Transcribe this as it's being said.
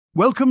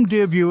Welcome,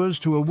 dear viewers,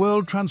 to a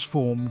world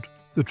transformed.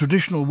 The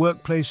traditional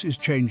workplace is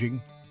changing.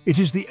 It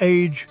is the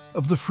age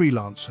of the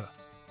freelancer.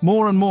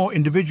 More and more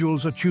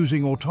individuals are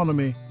choosing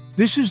autonomy.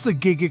 This is the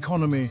gig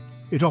economy.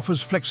 It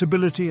offers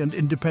flexibility and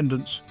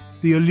independence.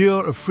 The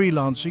allure of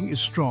freelancing is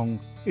strong.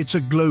 It's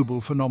a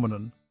global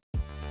phenomenon.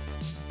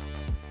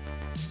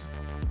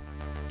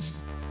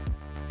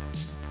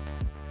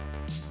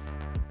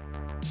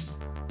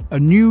 A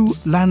new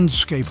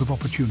landscape of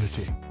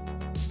opportunity.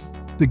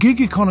 The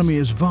gig economy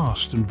is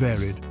vast and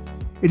varied.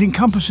 It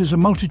encompasses a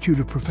multitude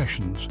of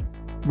professions: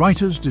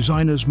 writers,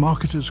 designers,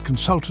 marketers,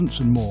 consultants,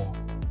 and more.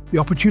 The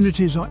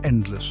opportunities are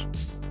endless.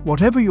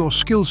 Whatever your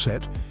skill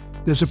set,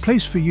 there's a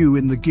place for you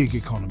in the gig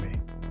economy.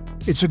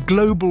 It's a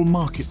global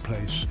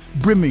marketplace,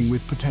 brimming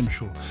with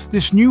potential.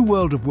 This new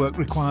world of work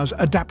requires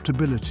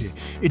adaptability.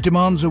 It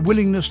demands a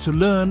willingness to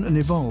learn and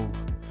evolve.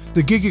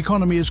 The gig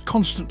economy is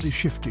constantly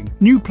shifting.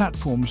 New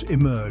platforms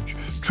emerge.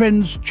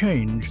 Trends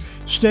change.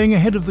 Staying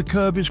ahead of the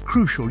curve is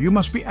crucial. You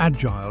must be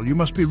agile. You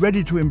must be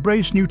ready to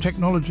embrace new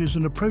technologies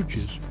and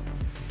approaches.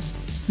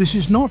 This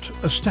is not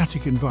a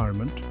static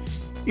environment.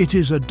 It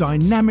is a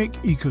dynamic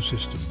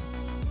ecosystem.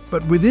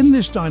 But within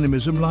this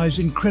dynamism lies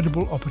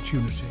incredible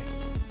opportunity.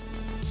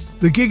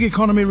 The gig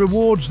economy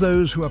rewards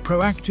those who are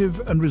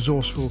proactive and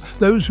resourceful,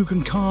 those who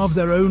can carve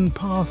their own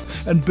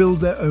path and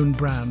build their own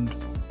brand.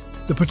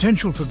 The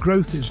potential for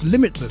growth is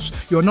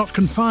limitless. You're not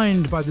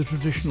confined by the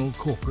traditional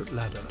corporate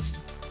ladder.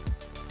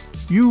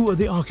 You are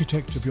the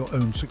architect of your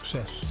own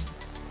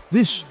success.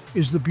 This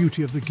is the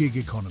beauty of the gig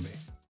economy.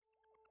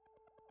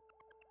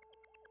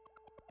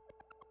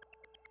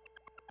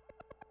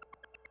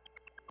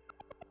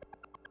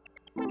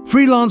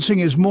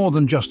 Freelancing is more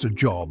than just a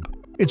job.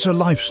 It's a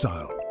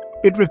lifestyle.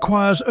 It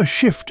requires a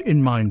shift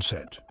in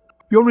mindset.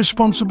 You're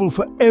responsible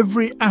for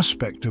every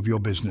aspect of your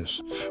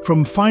business.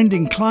 From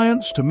finding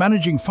clients to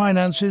managing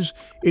finances,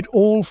 it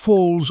all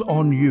falls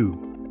on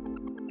you.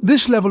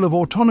 This level of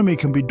autonomy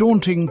can be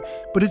daunting,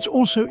 but it's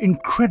also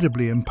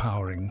incredibly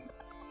empowering.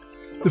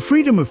 The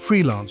freedom of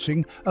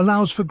freelancing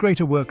allows for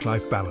greater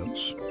work-life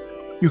balance.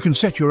 You can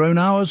set your own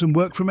hours and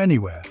work from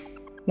anywhere.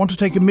 Want to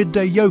take a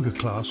midday yoga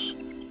class?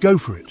 Go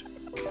for it.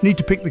 Need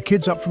to pick the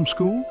kids up from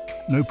school?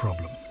 No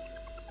problem.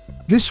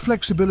 This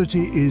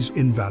flexibility is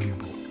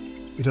invaluable.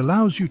 It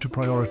allows you to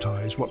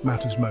prioritize what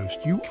matters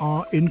most. You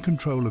are in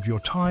control of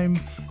your time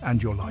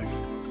and your life.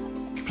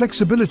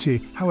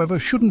 Flexibility, however,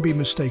 shouldn't be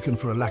mistaken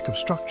for a lack of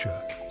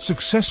structure.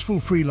 Successful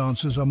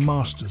freelancers are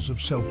masters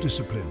of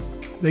self-discipline.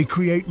 They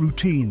create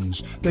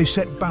routines, they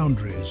set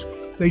boundaries,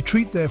 they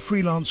treat their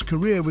freelance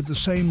career with the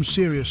same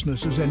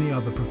seriousness as any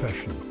other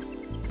profession.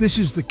 This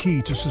is the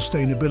key to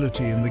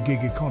sustainability in the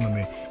gig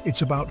economy.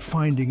 It's about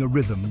finding a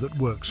rhythm that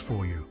works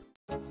for you.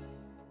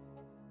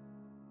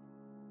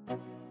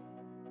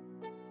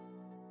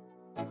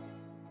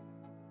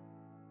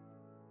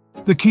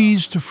 The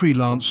keys to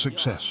freelance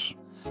success.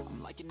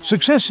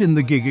 Success in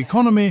the gig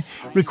economy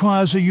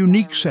requires a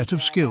unique set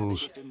of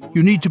skills.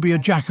 You need to be a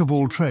jack of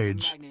all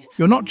trades.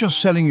 You're not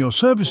just selling your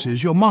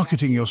services, you're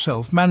marketing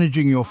yourself,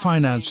 managing your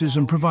finances,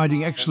 and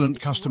providing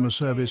excellent customer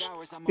service.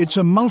 It's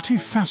a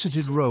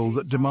multifaceted role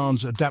that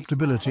demands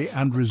adaptability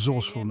and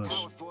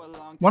resourcefulness.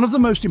 One of the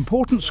most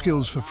important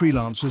skills for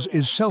freelancers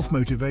is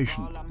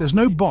self-motivation. There's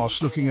no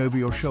boss looking over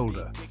your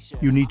shoulder.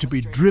 You need to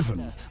be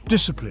driven,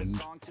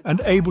 disciplined,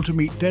 and able to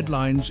meet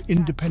deadlines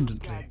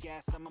independently.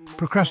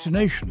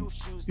 Procrastination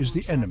is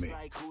the enemy.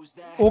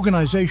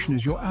 Organization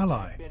is your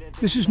ally.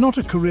 This is not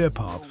a career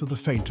path for the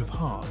faint of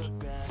heart.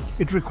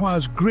 It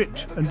requires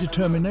grit and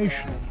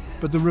determination,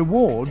 but the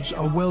rewards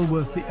are well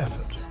worth the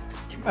effort.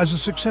 As a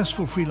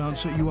successful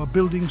freelancer, you are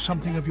building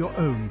something of your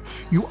own.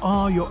 You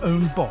are your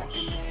own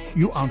boss.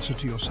 You answer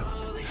to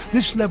yourself.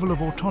 This level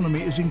of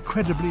autonomy is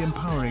incredibly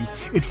empowering.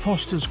 It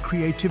fosters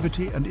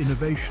creativity and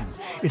innovation.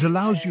 It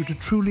allows you to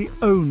truly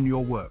own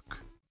your work.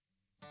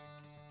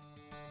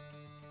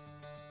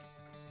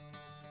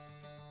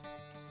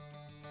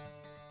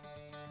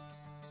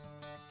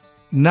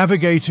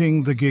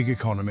 Navigating the gig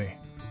economy.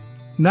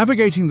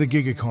 Navigating the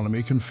gig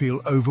economy can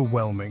feel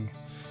overwhelming.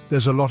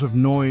 There's a lot of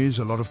noise,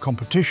 a lot of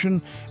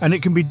competition, and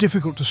it can be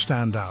difficult to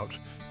stand out.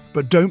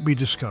 But don't be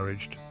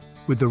discouraged.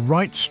 With the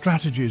right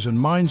strategies and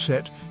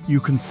mindset, you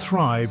can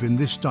thrive in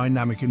this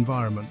dynamic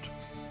environment.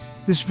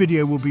 This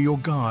video will be your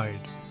guide.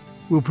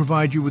 We'll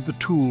provide you with the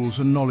tools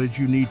and knowledge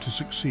you need to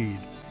succeed.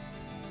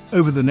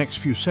 Over the next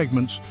few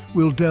segments,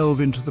 we'll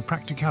delve into the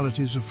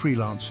practicalities of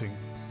freelancing.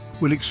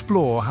 We'll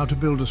explore how to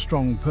build a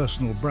strong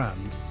personal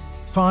brand,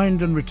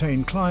 find and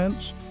retain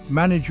clients,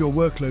 manage your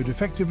workload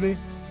effectively,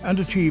 and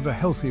achieve a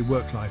healthy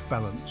work-life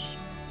balance.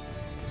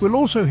 We'll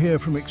also hear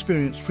from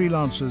experienced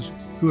freelancers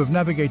who have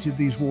navigated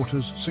these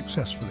waters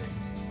successfully.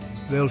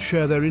 They'll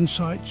share their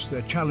insights,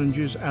 their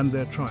challenges, and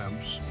their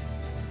triumphs.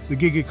 The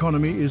gig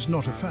economy is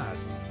not a fad.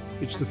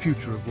 It's the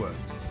future of work.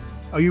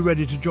 Are you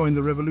ready to join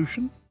the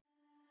revolution?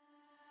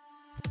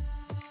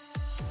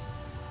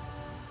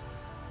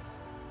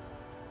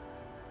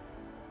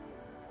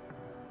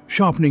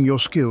 Sharpening your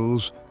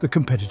skills, the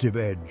competitive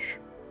edge.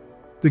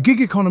 The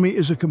gig economy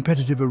is a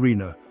competitive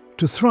arena.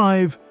 To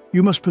thrive,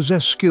 You must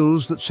possess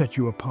skills that set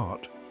you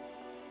apart.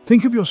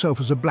 Think of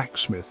yourself as a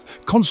blacksmith,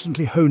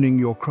 constantly honing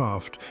your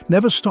craft.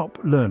 Never stop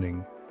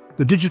learning.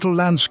 The digital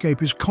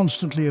landscape is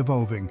constantly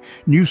evolving.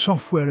 New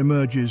software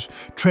emerges,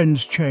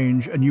 trends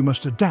change, and you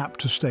must adapt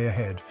to stay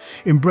ahead.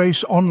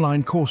 Embrace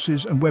online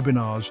courses and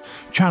webinars.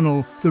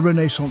 Channel the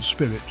Renaissance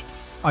spirit.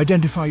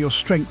 Identify your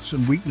strengths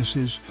and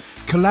weaknesses.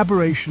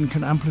 Collaboration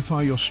can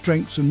amplify your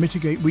strengths and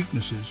mitigate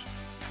weaknesses.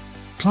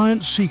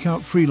 Clients seek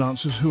out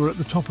freelancers who are at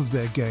the top of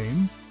their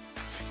game.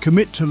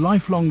 Commit to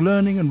lifelong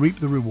learning and reap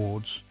the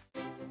rewards.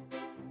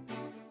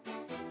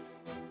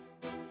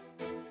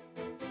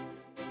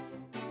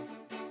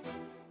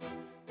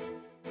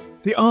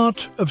 The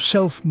art of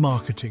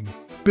self-marketing,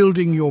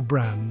 building your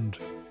brand.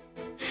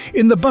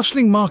 In the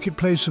bustling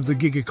marketplace of the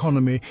gig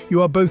economy,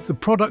 you are both the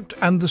product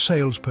and the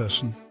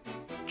salesperson.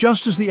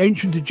 Just as the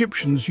ancient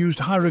Egyptians used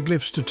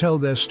hieroglyphs to tell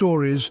their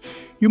stories,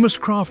 you must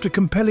craft a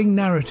compelling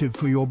narrative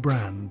for your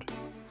brand.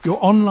 Your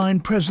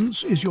online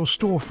presence is your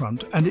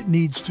storefront and it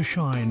needs to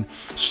shine.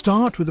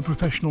 Start with a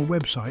professional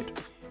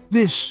website.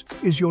 This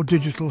is your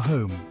digital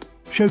home,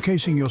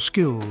 showcasing your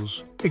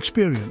skills,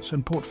 experience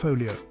and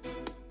portfolio.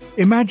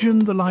 Imagine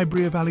the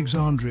Library of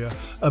Alexandria,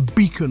 a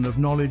beacon of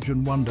knowledge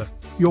and wonder.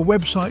 Your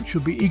website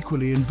should be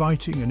equally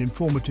inviting and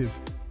informative.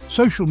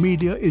 Social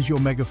media is your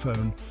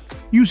megaphone.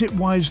 Use it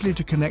wisely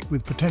to connect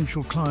with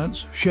potential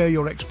clients, share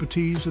your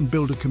expertise and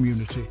build a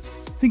community.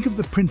 Think of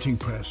the printing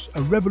press,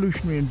 a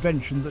revolutionary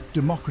invention that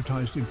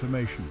democratized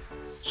information.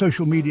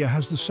 Social media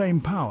has the same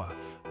power.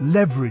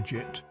 Leverage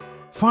it.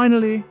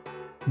 Finally,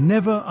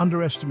 never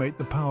underestimate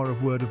the power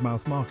of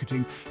word-of-mouth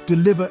marketing.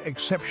 Deliver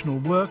exceptional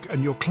work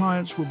and your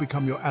clients will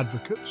become your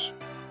advocates.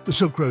 The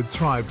Silk Road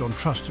thrived on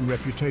trust and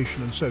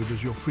reputation, and so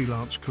does your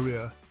freelance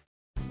career.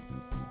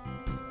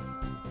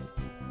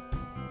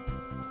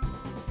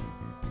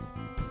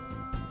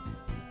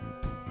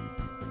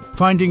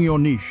 Finding your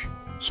niche,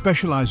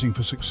 specializing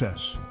for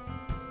success.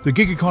 The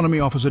gig economy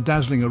offers a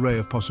dazzling array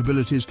of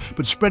possibilities,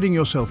 but spreading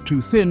yourself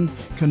too thin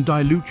can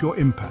dilute your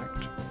impact.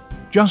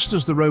 Just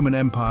as the Roman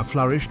Empire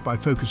flourished by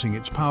focusing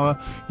its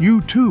power,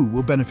 you too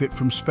will benefit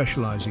from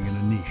specializing in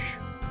a niche.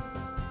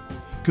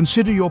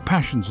 Consider your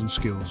passions and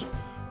skills.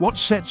 What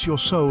sets your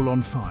soul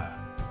on fire?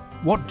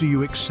 What do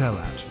you excel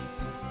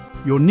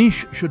at? Your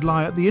niche should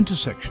lie at the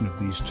intersection of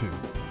these two.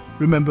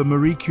 Remember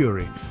Marie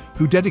Curie,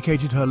 who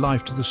dedicated her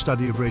life to the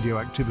study of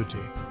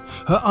radioactivity.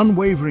 Her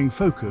unwavering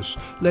focus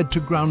led to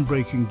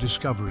groundbreaking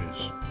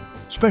discoveries.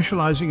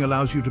 Specializing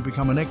allows you to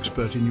become an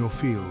expert in your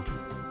field.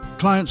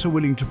 Clients are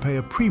willing to pay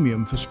a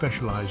premium for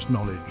specialized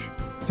knowledge.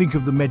 Think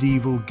of the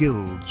medieval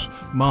guilds,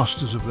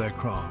 masters of their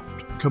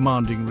craft,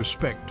 commanding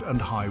respect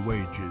and high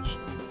wages.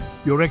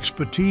 Your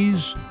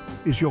expertise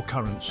is your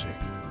currency.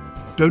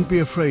 Don't be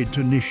afraid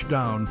to niche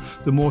down.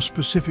 The more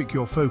specific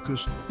your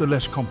focus, the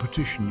less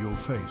competition you'll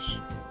face.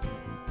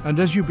 And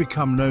as you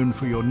become known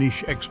for your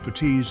niche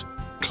expertise,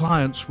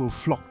 clients will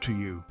flock to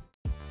you.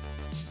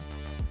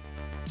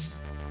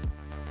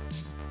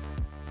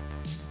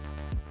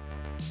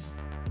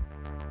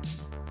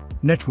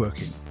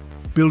 Networking,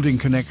 building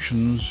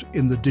connections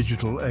in the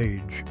digital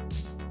age.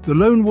 The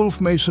lone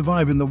wolf may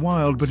survive in the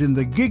wild, but in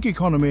the gig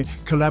economy,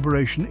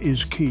 collaboration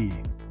is key.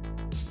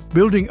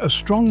 Building a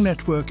strong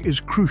network is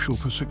crucial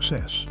for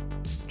success.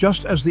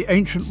 Just as the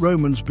ancient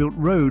Romans built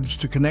roads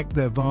to connect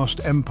their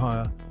vast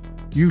empire,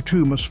 you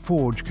too must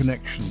forge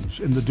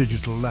connections in the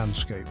digital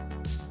landscape.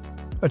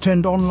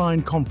 Attend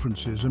online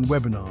conferences and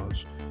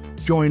webinars.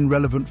 Join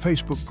relevant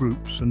Facebook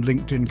groups and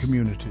LinkedIn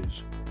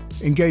communities.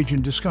 Engage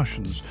in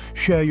discussions,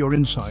 share your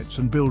insights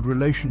and build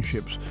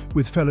relationships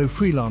with fellow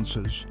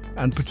freelancers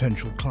and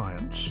potential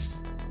clients.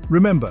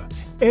 Remember,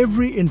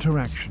 every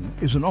interaction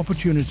is an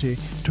opportunity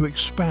to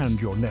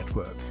expand your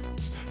network.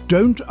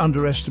 Don't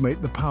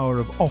underestimate the power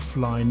of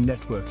offline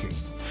networking.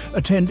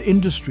 Attend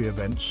industry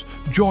events,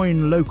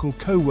 join local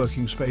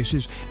co-working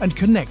spaces and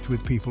connect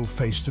with people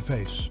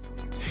face-to-face.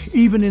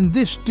 Even in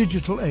this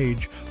digital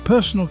age,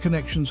 personal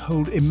connections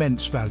hold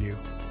immense value.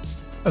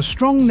 A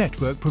strong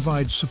network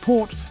provides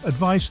support,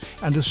 advice,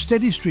 and a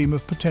steady stream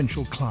of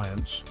potential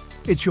clients.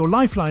 It's your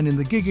lifeline in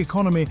the gig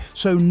economy,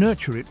 so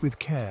nurture it with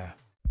care.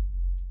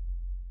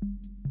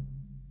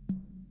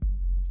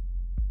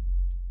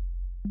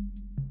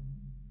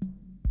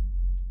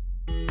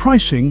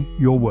 Pricing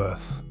your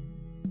worth.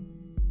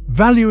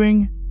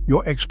 Valuing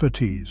your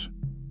expertise.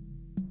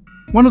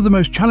 One of the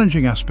most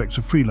challenging aspects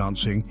of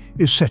freelancing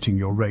is setting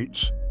your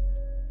rates.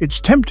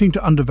 It's tempting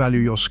to undervalue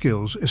your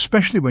skills,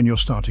 especially when you're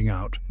starting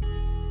out.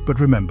 But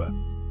remember,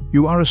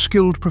 you are a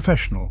skilled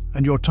professional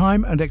and your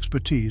time and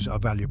expertise are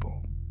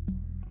valuable.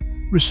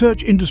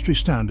 Research industry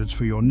standards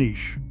for your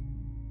niche.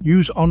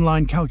 Use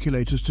online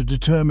calculators to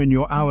determine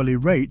your hourly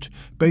rate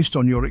based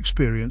on your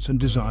experience and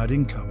desired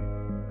income.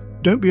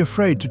 Don't be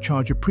afraid to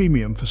charge a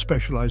premium for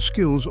specialized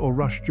skills or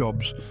rush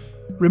jobs.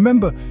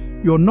 Remember,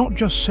 you're not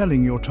just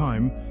selling your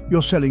time,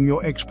 you're selling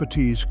your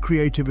expertise,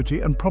 creativity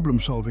and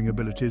problem-solving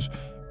abilities.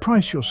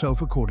 Price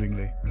yourself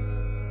accordingly.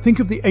 Think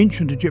of the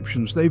ancient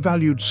Egyptians. They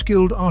valued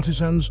skilled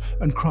artisans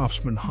and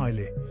craftsmen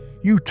highly.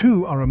 You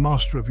too are a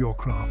master of your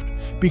craft.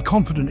 Be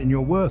confident in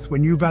your worth.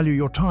 When you value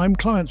your time,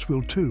 clients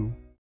will too.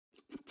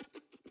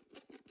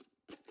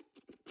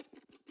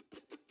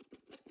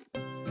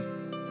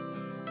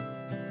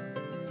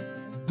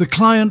 The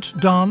client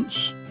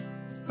dance.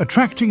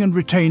 Attracting and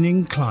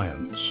retaining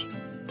clients.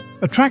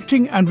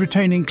 Attracting and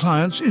retaining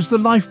clients is the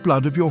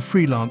lifeblood of your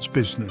freelance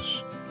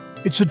business.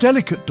 It's a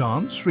delicate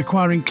dance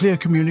requiring clear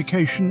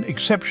communication,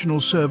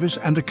 exceptional service,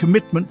 and a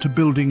commitment to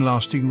building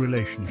lasting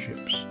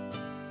relationships.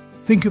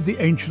 Think of the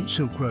ancient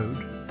Silk Road,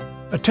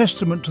 a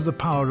testament to the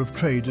power of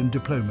trade and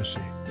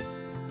diplomacy.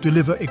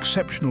 Deliver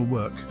exceptional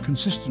work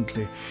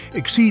consistently,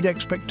 exceed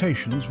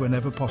expectations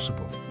whenever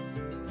possible.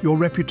 Your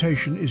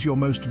reputation is your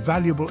most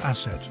valuable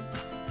asset.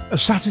 A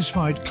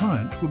satisfied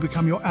client will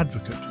become your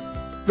advocate,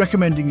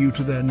 recommending you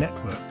to their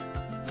network.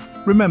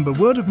 Remember,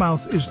 word of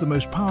mouth is the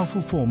most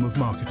powerful form of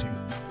marketing.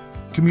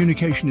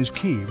 Communication is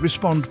key.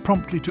 Respond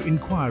promptly to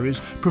inquiries,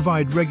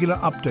 provide regular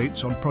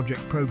updates on project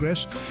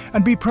progress,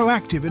 and be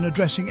proactive in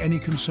addressing any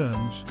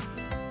concerns.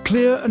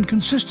 Clear and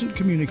consistent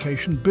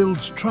communication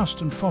builds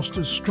trust and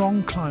fosters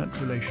strong client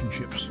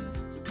relationships.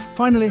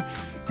 Finally,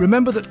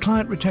 remember that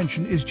client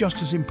retention is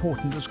just as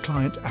important as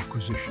client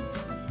acquisition.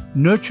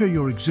 Nurture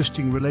your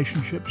existing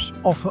relationships,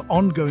 offer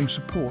ongoing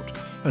support,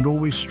 and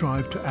always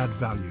strive to add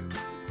value.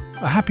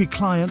 A happy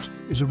client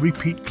is a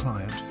repeat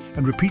client,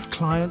 and repeat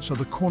clients are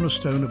the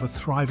cornerstone of a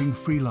thriving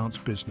freelance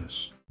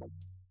business.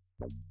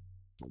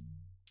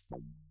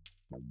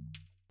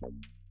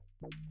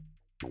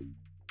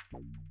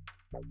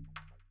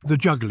 The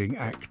juggling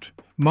act.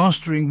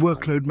 Mastering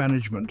workload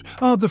management.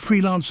 The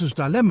freelancer's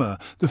dilemma,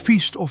 the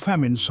feast or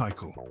famine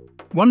cycle.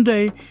 One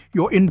day,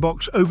 your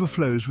inbox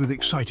overflows with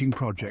exciting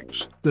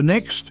projects. The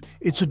next,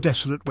 it's a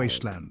desolate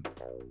wasteland.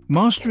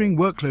 Mastering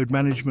workload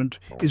management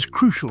is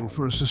crucial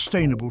for a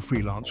sustainable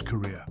freelance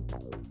career.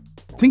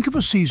 Think of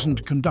a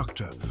seasoned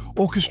conductor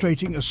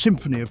orchestrating a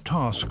symphony of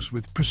tasks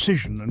with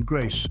precision and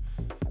grace.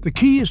 The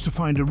key is to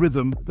find a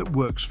rhythm that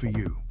works for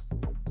you.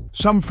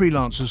 Some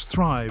freelancers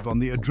thrive on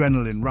the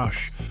adrenaline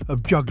rush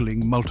of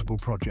juggling multiple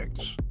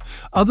projects.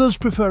 Others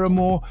prefer a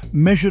more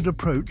measured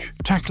approach,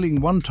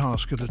 tackling one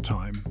task at a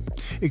time.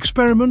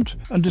 Experiment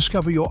and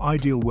discover your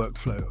ideal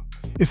workflow.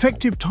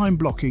 Effective time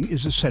blocking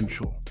is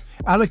essential.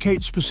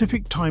 Allocate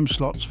specific time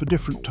slots for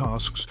different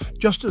tasks,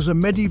 just as a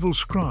medieval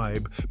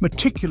scribe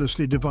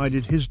meticulously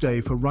divided his day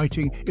for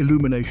writing,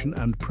 illumination,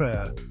 and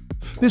prayer.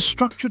 This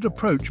structured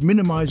approach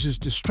minimizes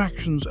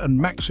distractions and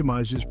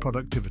maximizes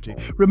productivity.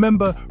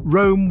 Remember,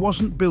 Rome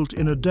wasn't built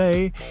in a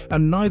day,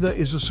 and neither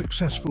is a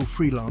successful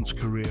freelance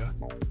career.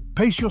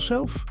 Pace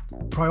yourself,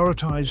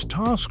 prioritize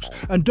tasks,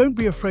 and don't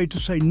be afraid to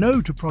say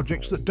no to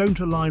projects that don't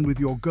align with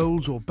your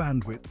goals or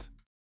bandwidth.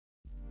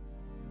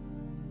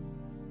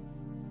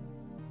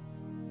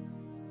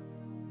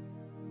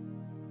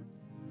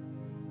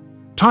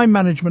 Time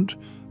management,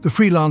 the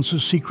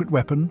freelancer's secret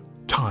weapon,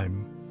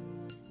 time.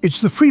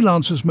 It's the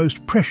freelancer's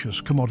most precious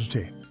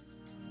commodity.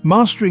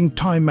 Mastering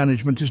time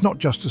management is not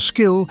just a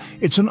skill,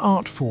 it's an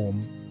art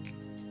form.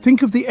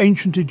 Think of the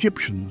ancient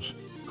Egyptians,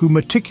 who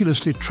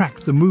meticulously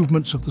tracked the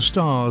movements of the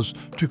stars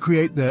to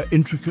create their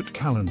intricate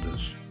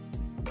calendars.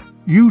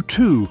 You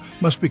too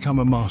must become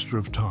a master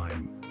of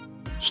time.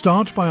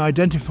 Start by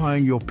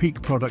identifying your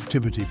peak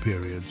productivity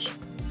periods.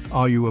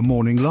 Are you a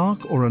morning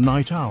lark or a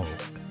night owl?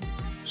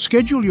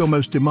 Schedule your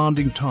most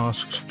demanding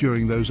tasks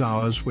during those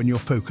hours when your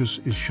focus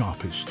is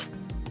sharpest.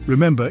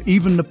 Remember,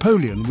 even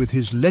Napoleon, with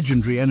his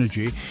legendary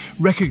energy,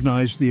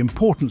 recognized the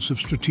importance of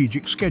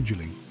strategic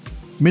scheduling.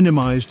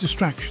 Minimize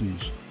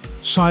distractions,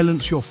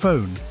 silence your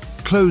phone,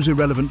 close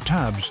irrelevant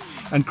tabs,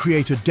 and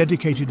create a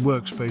dedicated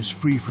workspace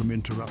free from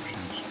interruptions.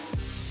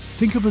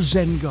 Think of a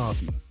Zen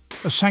garden,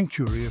 a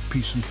sanctuary of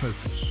peace and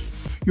focus.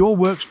 Your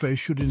workspace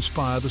should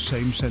inspire the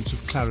same sense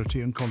of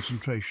clarity and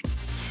concentration.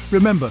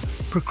 Remember,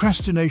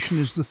 procrastination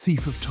is the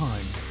thief of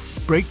time.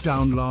 Break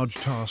down large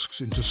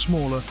tasks into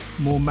smaller,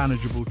 more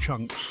manageable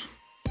chunks.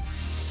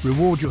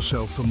 Reward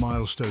yourself for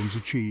milestones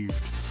achieved.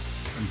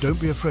 And don't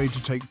be afraid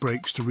to take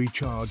breaks to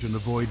recharge and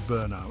avoid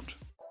burnout.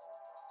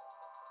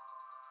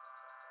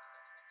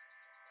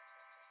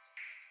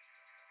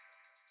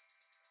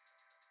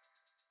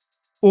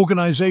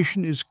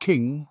 Organization is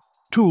king,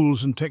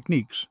 tools and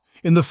techniques.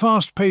 In the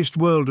fast-paced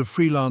world of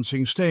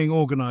freelancing, staying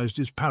organized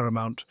is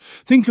paramount.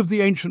 Think of the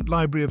ancient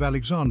Library of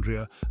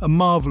Alexandria, a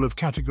marvel of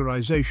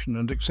categorization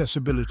and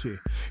accessibility.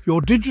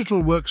 Your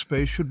digital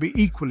workspace should be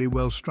equally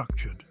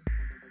well-structured.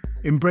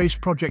 Embrace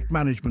project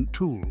management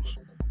tools.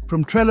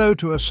 From Trello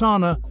to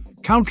Asana,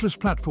 countless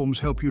platforms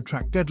help you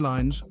track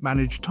deadlines,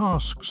 manage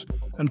tasks,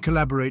 and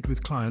collaborate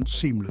with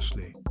clients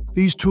seamlessly.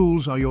 These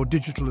tools are your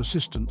digital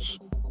assistants,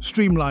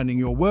 streamlining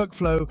your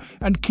workflow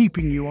and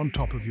keeping you on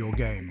top of your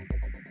game.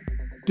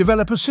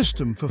 Develop a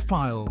system for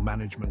file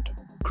management.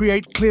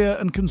 Create clear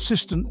and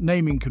consistent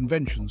naming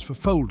conventions for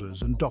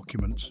folders and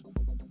documents.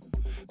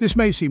 This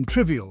may seem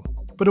trivial,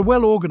 but a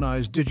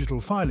well-organized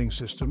digital filing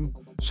system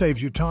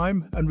saves you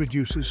time and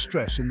reduces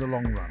stress in the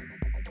long run.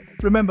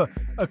 Remember,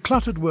 a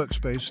cluttered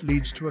workspace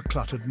leads to a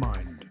cluttered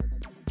mind.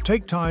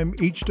 Take time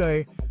each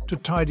day to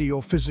tidy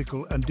your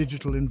physical and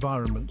digital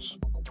environments.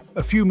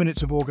 A few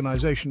minutes of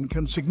organization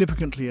can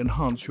significantly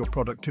enhance your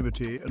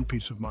productivity and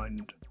peace of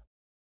mind.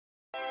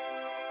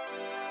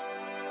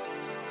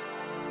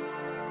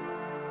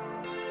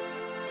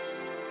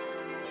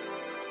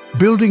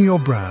 Building your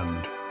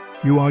brand.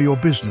 You are your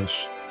business.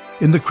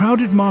 In the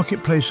crowded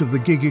marketplace of the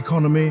gig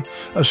economy,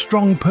 a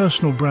strong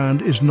personal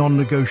brand is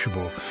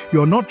non-negotiable.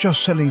 You're not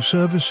just selling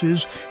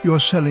services, you're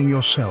selling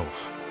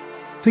yourself.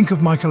 Think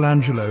of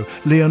Michelangelo,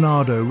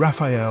 Leonardo,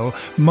 Raphael,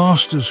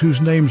 masters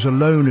whose names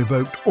alone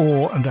evoked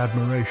awe and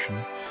admiration.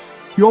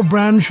 Your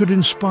brand should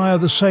inspire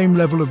the same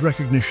level of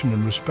recognition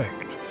and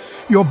respect.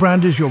 Your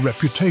brand is your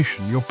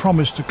reputation, your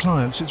promise to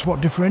clients. It's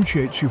what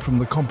differentiates you from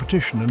the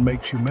competition and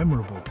makes you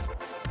memorable.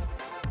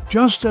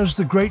 Just as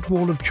the Great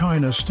Wall of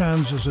China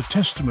stands as a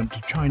testament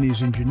to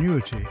Chinese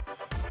ingenuity,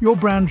 your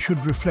brand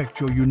should reflect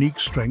your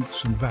unique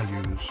strengths and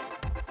values.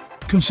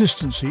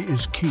 Consistency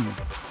is key.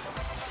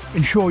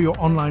 Ensure your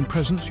online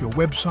presence, your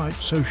website,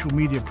 social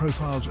media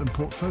profiles and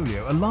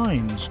portfolio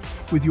aligns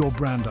with your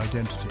brand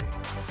identity.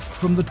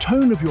 From the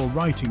tone of your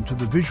writing to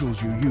the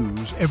visuals you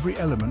use, every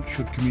element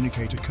should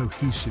communicate a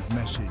cohesive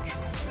message.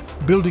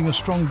 Building a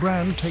strong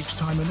brand takes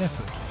time and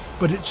effort,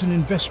 but it's an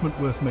investment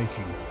worth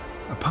making.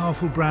 A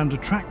powerful brand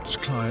attracts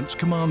clients,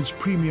 commands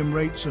premium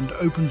rates, and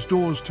opens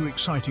doors to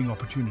exciting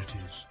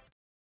opportunities.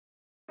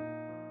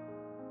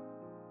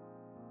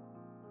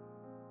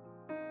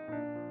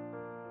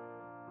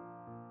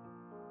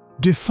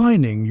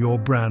 Defining your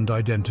brand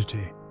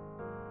identity.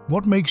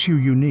 What makes you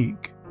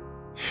unique?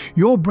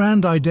 Your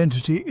brand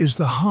identity is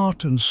the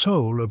heart and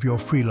soul of your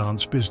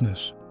freelance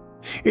business.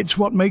 It's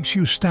what makes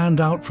you stand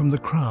out from the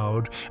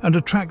crowd and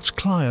attracts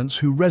clients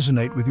who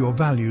resonate with your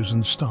values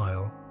and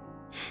style.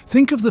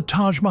 Think of the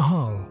Taj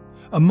Mahal,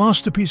 a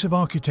masterpiece of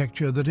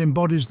architecture that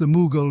embodies the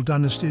Mughal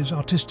dynasty's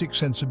artistic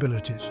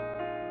sensibilities.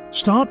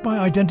 Start by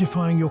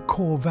identifying your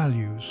core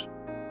values.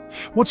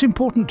 What's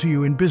important to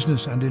you in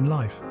business and in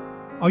life?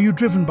 Are you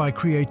driven by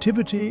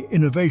creativity,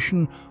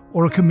 innovation,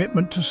 or a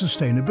commitment to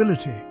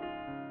sustainability?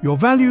 Your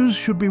values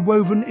should be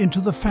woven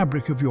into the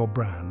fabric of your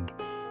brand.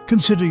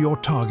 Consider your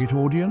target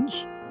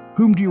audience.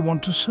 Whom do you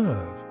want to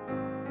serve?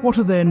 What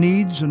are their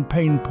needs and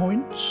pain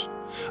points?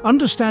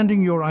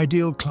 Understanding your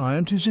ideal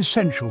client is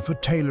essential for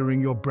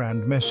tailoring your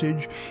brand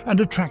message and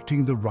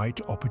attracting the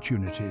right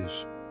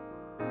opportunities.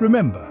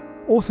 Remember,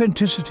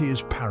 authenticity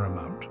is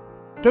paramount.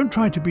 Don't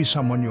try to be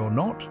someone you're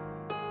not.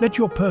 Let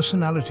your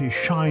personality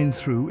shine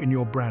through in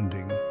your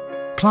branding.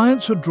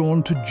 Clients are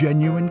drawn to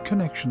genuine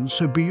connections,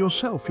 so be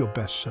yourself, your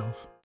best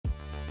self.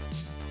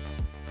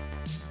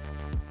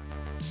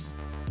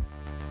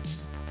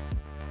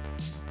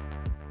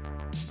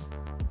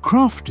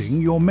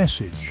 Crafting your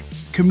message.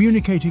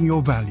 Communicating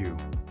your value.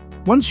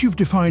 Once you've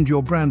defined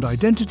your brand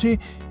identity,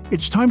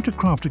 it's time to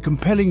craft a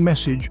compelling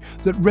message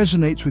that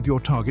resonates with your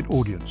target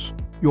audience.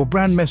 Your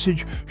brand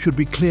message should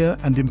be clear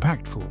and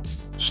impactful.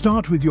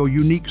 Start with your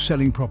unique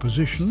selling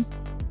proposition,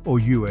 or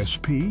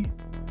USP.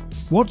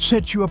 What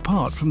sets you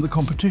apart from the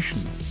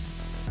competition?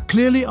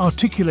 Clearly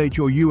articulate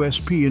your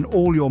USP in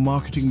all your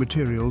marketing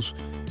materials.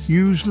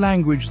 Use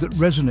language that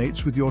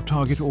resonates with your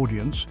target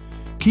audience.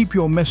 Keep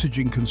your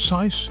messaging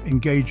concise,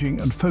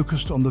 engaging, and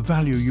focused on the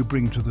value you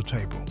bring to the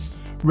table.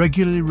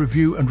 Regularly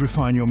review and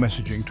refine your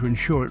messaging to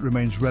ensure it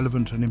remains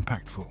relevant and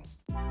impactful.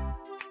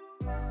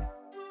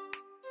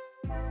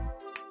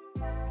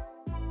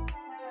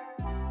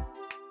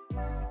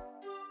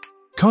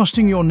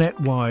 Casting your net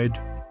wide,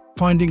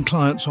 finding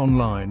clients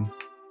online.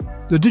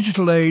 The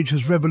digital age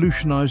has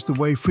revolutionized the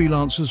way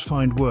freelancers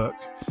find work.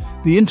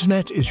 The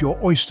internet is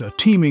your oyster,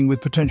 teeming with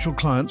potential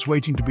clients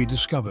waiting to be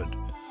discovered.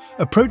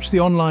 Approach the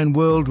online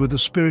world with a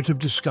spirit of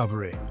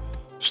discovery.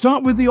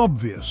 Start with the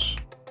obvious.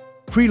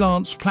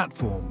 Freelance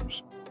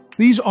platforms.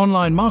 These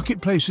online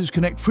marketplaces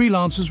connect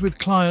freelancers with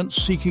clients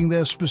seeking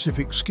their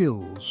specific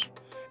skills.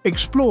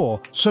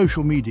 Explore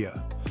social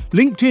media.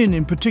 LinkedIn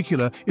in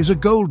particular is a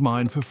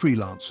goldmine for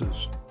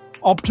freelancers.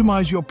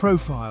 Optimize your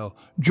profile,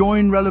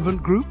 join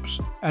relevant groups,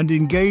 and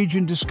engage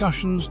in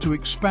discussions to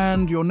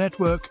expand your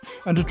network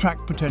and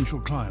attract potential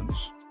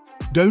clients.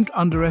 Don't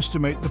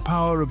underestimate the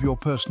power of your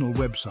personal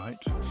website.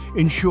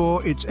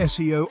 Ensure it's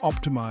SEO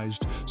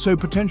optimized so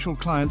potential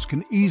clients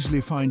can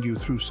easily find you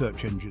through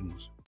search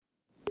engines.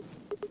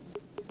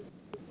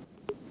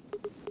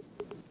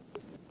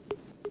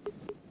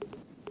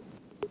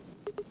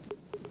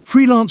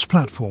 Freelance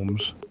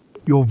platforms,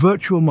 your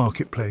virtual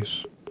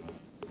marketplace.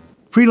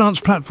 Freelance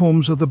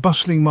platforms are the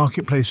bustling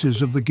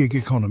marketplaces of the gig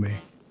economy.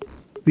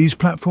 These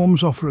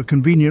platforms offer a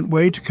convenient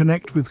way to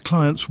connect with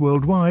clients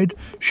worldwide,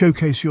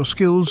 showcase your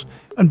skills,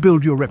 and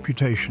build your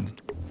reputation.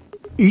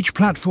 Each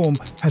platform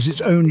has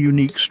its own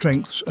unique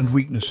strengths and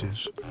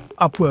weaknesses.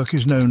 Upwork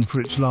is known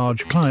for its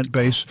large client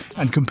base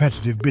and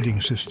competitive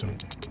bidding system.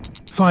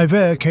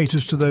 Fiverr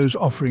caters to those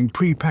offering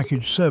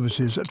pre-packaged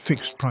services at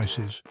fixed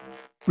prices.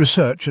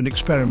 Research and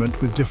experiment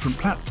with different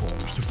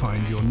platforms to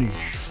find your niche.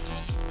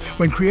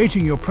 When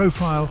creating your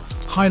profile,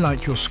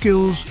 highlight your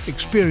skills,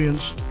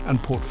 experience,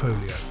 and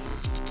portfolio.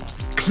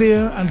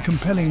 Clear and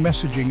compelling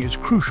messaging is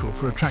crucial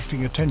for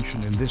attracting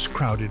attention in this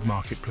crowded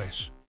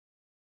marketplace.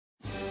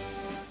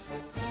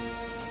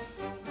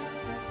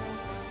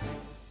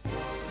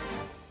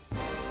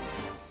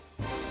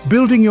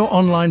 Building your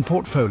online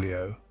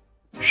portfolio,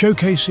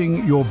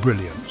 showcasing your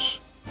brilliance.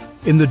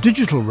 In the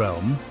digital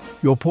realm,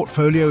 your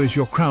portfolio is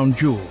your crown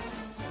jewel.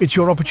 It's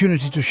your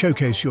opportunity to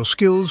showcase your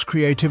skills,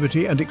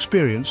 creativity, and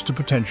experience to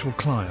potential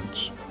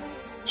clients.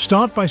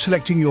 Start by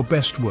selecting your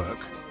best work,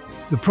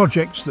 the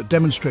projects that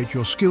demonstrate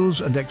your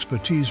skills and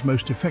expertise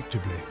most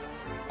effectively.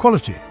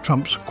 Quality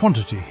trumps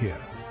quantity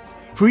here.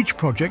 For each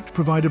project,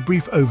 provide a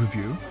brief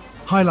overview,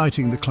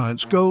 highlighting the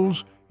client's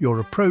goals, your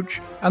approach,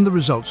 and the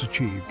results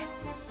achieved.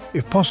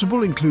 If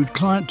possible, include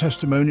client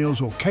testimonials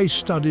or case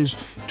studies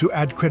to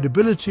add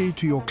credibility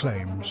to your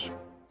claims.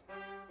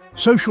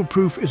 Social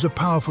proof is a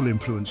powerful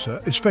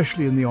influencer,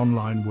 especially in the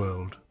online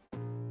world.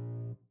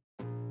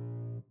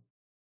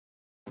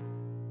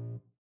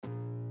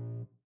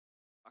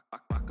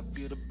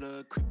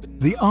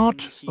 The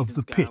art of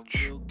the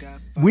pitch,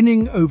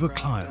 winning over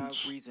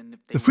clients.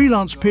 The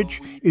freelance pitch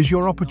is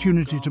your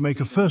opportunity to make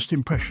a first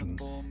impression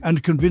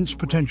and convince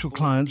potential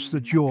clients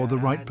that you're the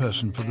right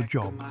person for the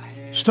job.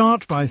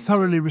 Start by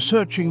thoroughly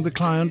researching the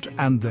client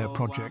and their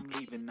project.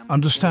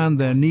 Understand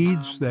their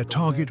needs, their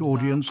target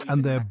audience,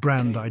 and their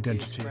brand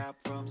identity.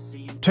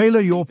 Tailor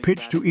your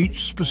pitch to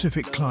each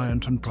specific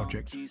client and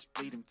project.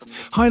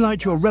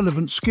 Highlight your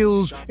relevant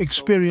skills,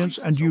 experience,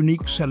 and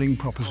unique selling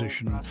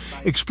proposition.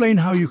 Explain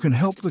how you can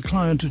help the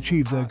client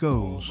achieve their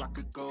goals.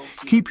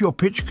 Keep your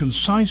pitch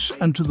concise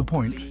and to the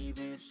point.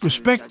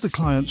 Respect the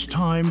client's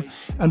time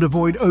and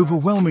avoid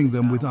overwhelming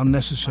them with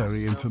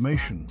unnecessary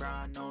information.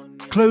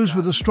 Close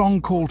with a strong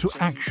call to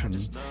action,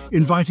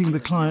 inviting the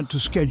client to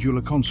schedule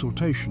a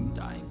consultation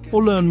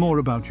or learn more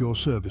about your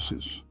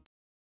services.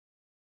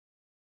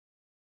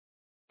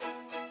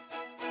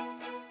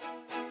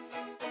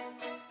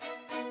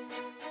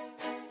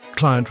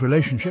 Client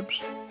relationships.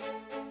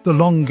 The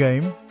long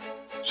game.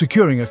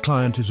 Securing a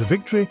client is a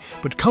victory,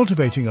 but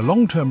cultivating a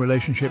long-term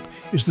relationship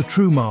is the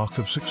true mark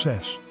of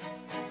success.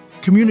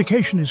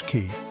 Communication is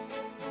key.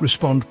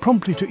 Respond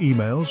promptly to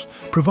emails,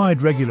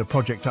 provide regular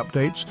project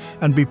updates,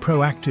 and be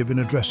proactive in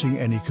addressing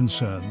any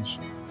concerns.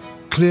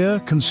 Clear,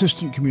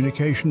 consistent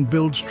communication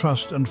builds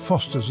trust and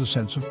fosters a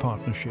sense of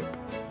partnership.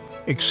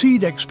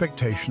 Exceed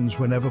expectations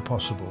whenever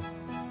possible.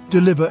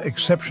 Deliver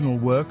exceptional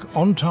work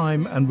on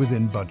time and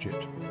within budget.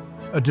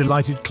 A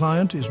delighted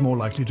client is more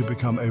likely to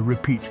become a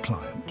repeat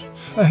client.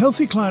 A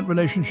healthy client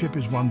relationship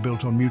is one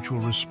built on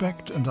mutual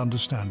respect and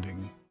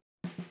understanding.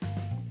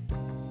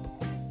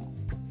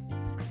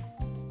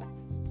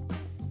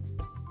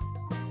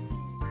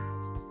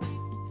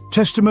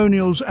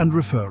 Testimonials and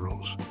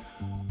referrals.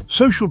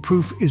 Social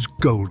proof is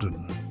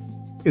golden.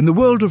 In the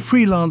world of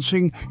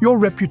freelancing, your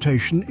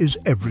reputation is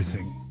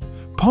everything.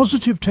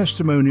 Positive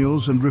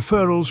testimonials and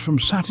referrals from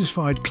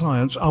satisfied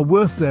clients are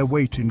worth their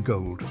weight in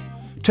gold.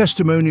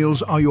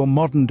 Testimonials are your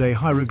modern-day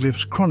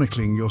hieroglyphs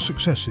chronicling your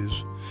successes.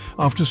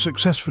 After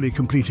successfully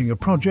completing a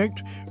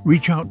project,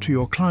 reach out to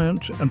your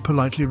client and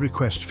politely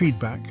request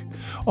feedback.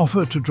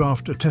 Offer to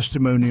draft a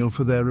testimonial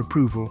for their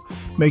approval,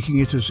 making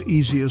it as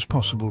easy as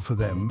possible for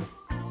them.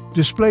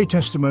 Display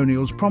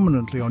testimonials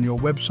prominently on your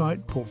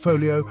website,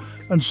 portfolio,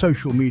 and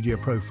social media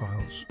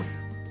profiles.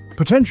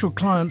 Potential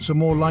clients are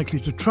more likely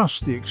to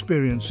trust the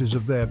experiences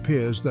of their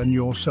peers than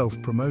your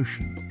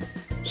self-promotion.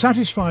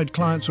 Satisfied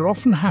clients are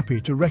often happy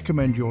to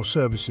recommend your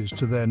services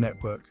to their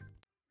network.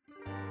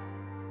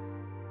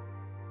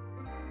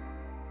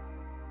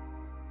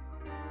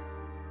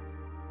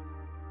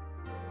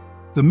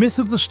 The myth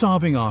of the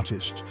starving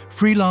artist,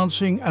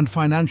 freelancing and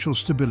financial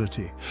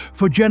stability.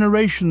 For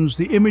generations,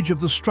 the image of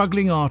the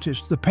struggling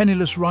artist, the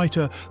penniless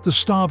writer, the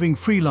starving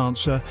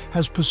freelancer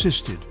has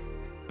persisted.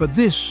 But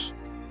this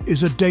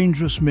is a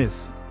dangerous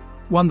myth,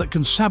 one that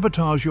can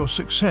sabotage your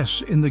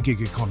success in the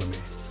gig economy.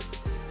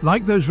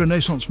 Like those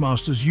Renaissance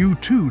masters, you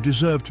too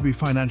deserve to be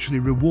financially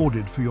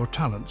rewarded for your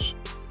talents.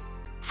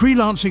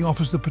 Freelancing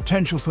offers the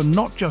potential for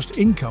not just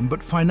income,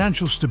 but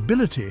financial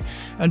stability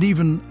and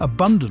even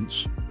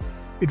abundance.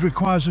 It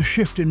requires a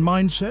shift in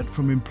mindset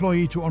from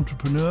employee to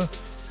entrepreneur.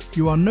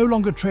 You are no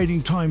longer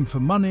trading time for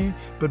money,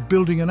 but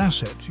building an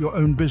asset, your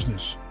own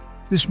business.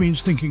 This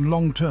means thinking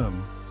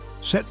long-term.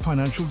 Set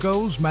financial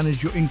goals,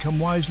 manage your income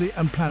wisely,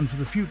 and plan for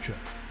the future.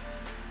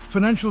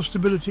 Financial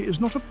stability is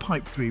not a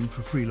pipe dream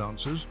for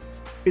freelancers.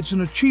 It's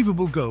an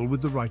achievable goal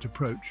with the right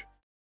approach.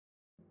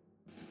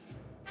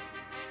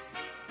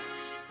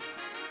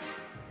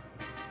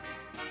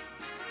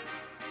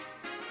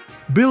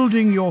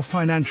 Building your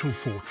financial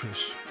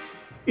fortress.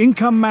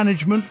 Income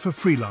management for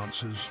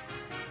freelancers.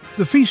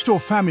 The feast or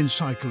famine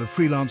cycle of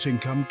freelance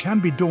income can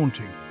be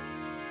daunting.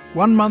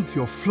 One month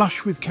you're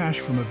flush with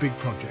cash from a big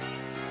project.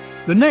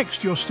 The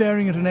next you're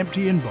staring at an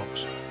empty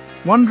inbox,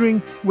 wondering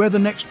where the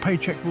next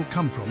paycheck will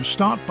come from.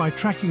 Start by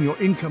tracking your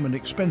income and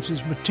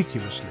expenses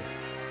meticulously.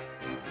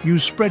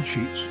 Use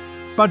spreadsheets,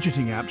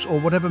 budgeting apps, or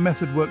whatever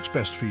method works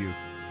best for you.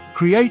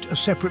 Create a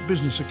separate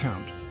business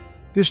account.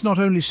 This not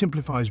only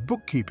simplifies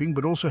bookkeeping,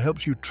 but also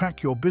helps you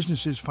track your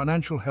business's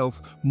financial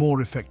health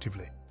more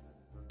effectively.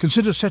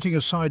 Consider setting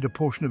aside a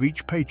portion of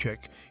each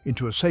paycheck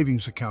into a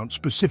savings account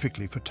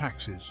specifically for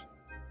taxes.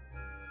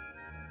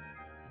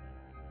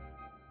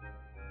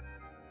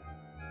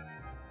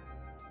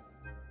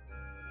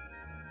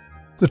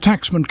 The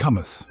taxman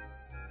cometh.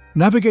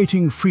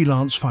 Navigating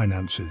freelance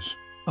finances.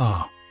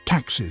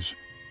 Taxes,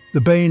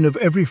 the bane of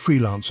every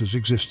freelancer's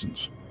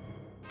existence.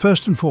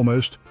 First and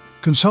foremost,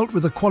 consult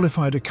with a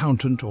qualified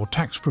accountant or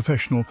tax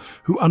professional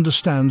who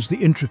understands the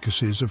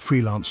intricacies of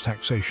freelance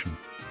taxation.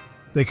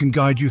 They can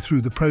guide you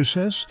through the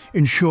process,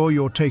 ensure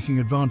you're taking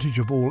advantage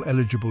of all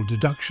eligible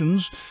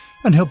deductions,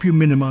 and help you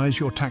minimize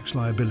your tax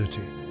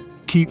liability.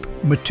 Keep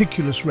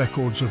meticulous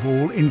records of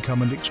all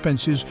income and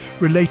expenses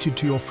related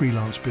to your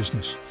freelance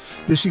business.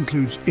 This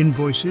includes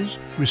invoices,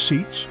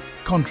 receipts,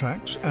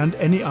 contracts, and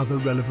any other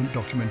relevant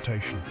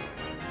documentation.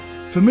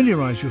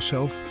 Familiarize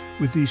yourself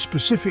with the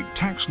specific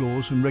tax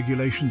laws and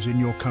regulations in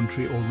your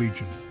country or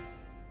region.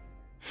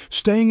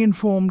 Staying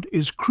informed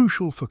is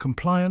crucial for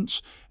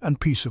compliance and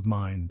peace of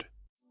mind.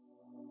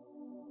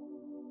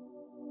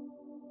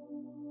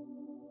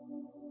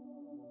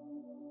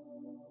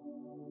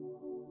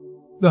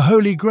 The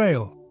Holy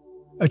Grail.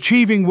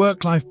 Achieving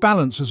work-life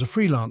balance as a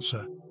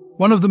freelancer.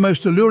 One of the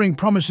most alluring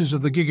promises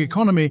of the gig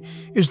economy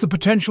is the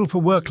potential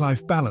for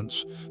work-life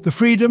balance, the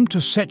freedom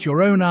to set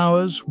your own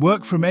hours,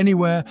 work from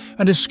anywhere,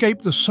 and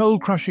escape the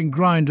soul-crushing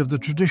grind of the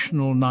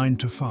traditional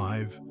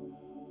 9-to-5.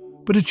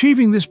 But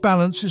achieving this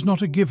balance is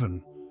not a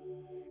given.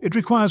 It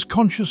requires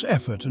conscious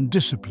effort and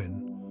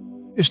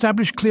discipline.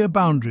 Establish clear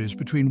boundaries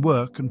between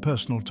work and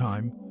personal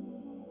time.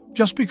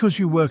 Just because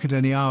you work at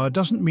any hour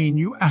doesn't mean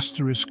you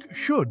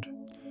 *should.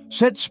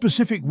 Set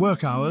specific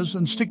work hours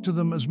and stick to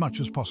them as much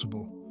as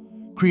possible.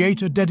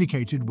 Create a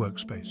dedicated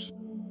workspace.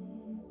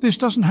 This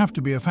doesn't have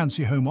to be a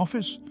fancy home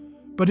office,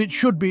 but it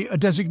should be a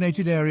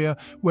designated area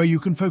where you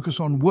can focus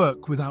on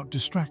work without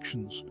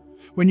distractions.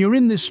 When you're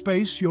in this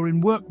space, you're in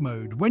work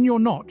mode. When you're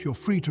not, you're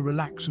free to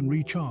relax and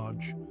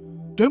recharge.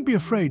 Don't be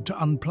afraid to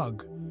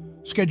unplug.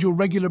 Schedule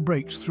regular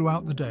breaks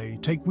throughout the day,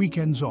 take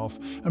weekends off,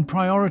 and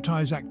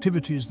prioritize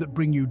activities that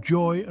bring you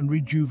joy and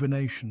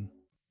rejuvenation.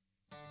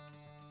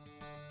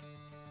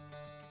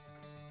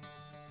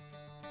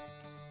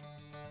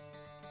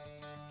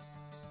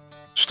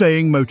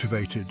 Staying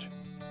motivated.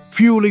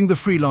 Fueling the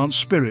freelance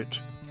spirit.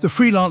 The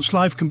freelance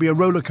life can be a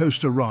roller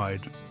coaster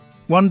ride.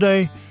 One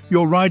day,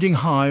 you're riding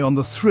high on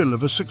the thrill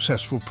of a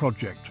successful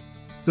project.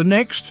 The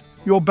next,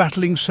 you're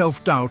battling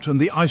self-doubt and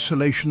the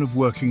isolation of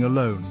working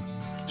alone.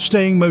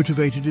 Staying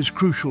motivated is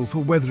crucial for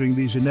weathering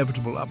these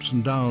inevitable ups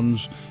and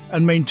downs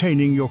and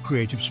maintaining your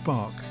creative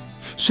spark.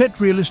 Set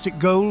realistic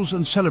goals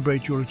and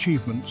celebrate your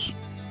achievements.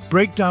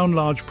 Break down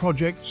large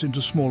projects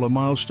into smaller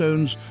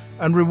milestones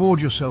and reward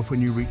yourself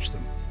when you reach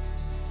them.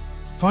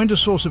 Find a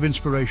source of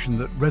inspiration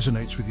that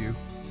resonates with you,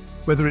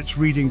 whether it's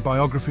reading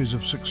biographies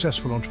of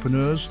successful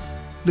entrepreneurs,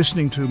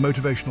 listening to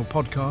motivational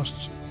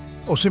podcasts,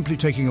 or simply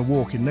taking a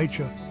walk in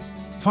nature.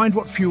 Find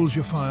what fuels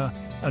your fire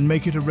and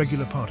make it a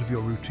regular part of your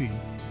routine.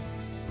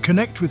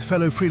 Connect with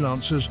fellow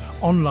freelancers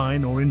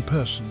online or in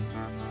person.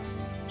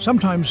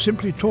 Sometimes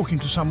simply talking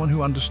to someone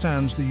who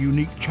understands the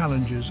unique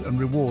challenges and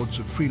rewards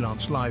of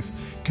freelance life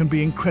can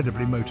be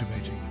incredibly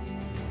motivating.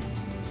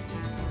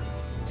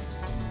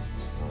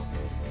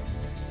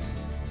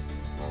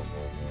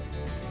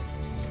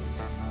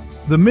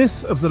 The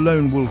myth of the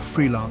lone wolf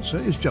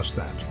freelancer is just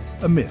that,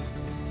 a myth.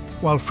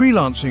 While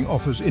freelancing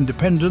offers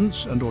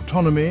independence and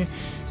autonomy,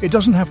 it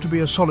doesn't have to be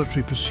a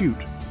solitary pursuit.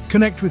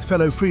 Connect with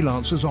fellow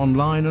freelancers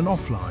online and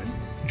offline.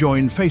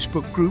 Join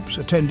Facebook groups,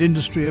 attend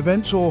industry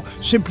events, or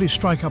simply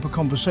strike up a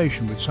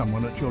conversation with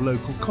someone at your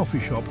local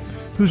coffee shop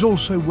who's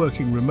also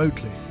working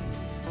remotely.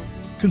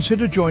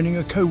 Consider joining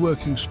a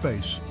co-working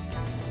space.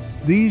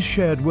 These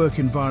shared work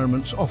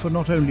environments offer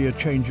not only a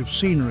change of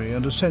scenery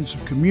and a sense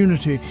of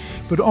community,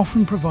 but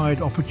often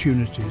provide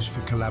opportunities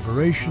for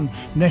collaboration,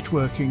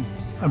 networking,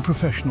 and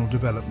professional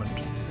development.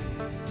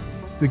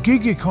 The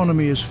gig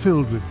economy is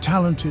filled with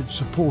talented,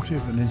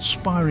 supportive, and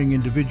inspiring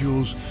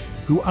individuals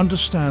who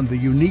understand the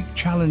unique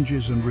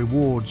challenges and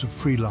rewards of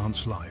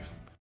freelance life.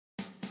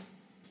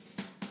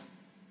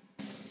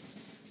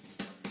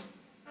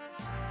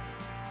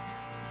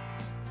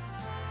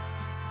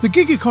 The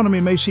gig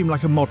economy may seem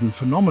like a modern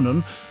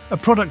phenomenon, a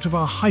product of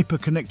our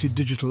hyper-connected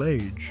digital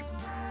age.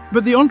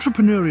 But the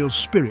entrepreneurial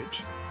spirit,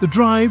 the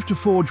drive to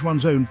forge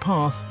one's own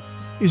path,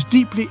 is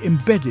deeply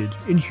embedded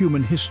in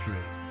human history.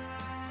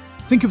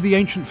 Think of the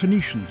ancient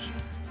Phoenicians,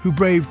 who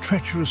braved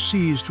treacherous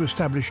seas to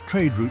establish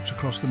trade routes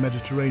across the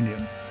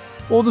Mediterranean,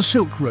 or the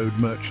Silk Road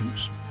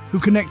merchants, who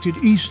connected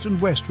east and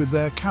west with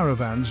their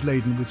caravans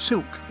laden with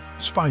silk,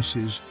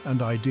 spices,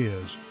 and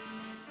ideas.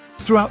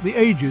 Throughout the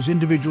ages,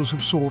 individuals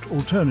have sought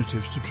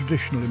alternatives to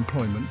traditional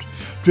employment,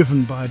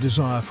 driven by a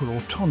desire for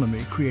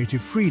autonomy,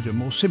 creative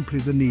freedom, or simply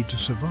the need to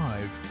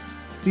survive.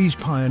 These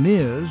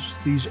pioneers,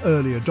 these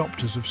early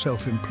adopters of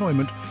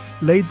self-employment,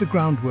 laid the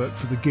groundwork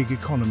for the gig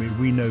economy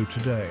we know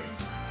today.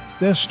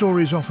 Their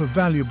stories offer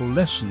valuable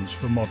lessons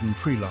for modern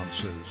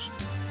freelancers.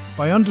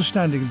 By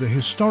understanding the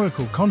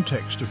historical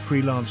context of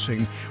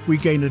freelancing, we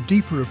gain a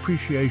deeper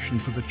appreciation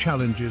for the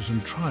challenges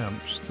and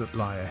triumphs that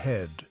lie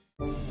ahead.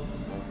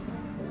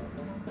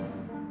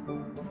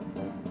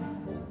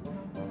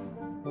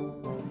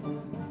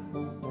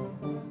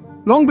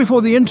 Long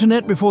before the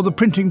internet, before the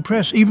printing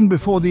press, even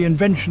before the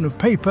invention of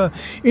paper,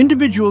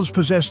 individuals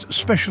possessed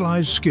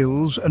specialized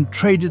skills and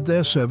traded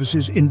their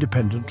services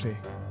independently.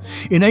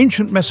 In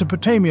ancient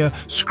Mesopotamia,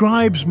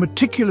 scribes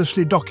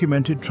meticulously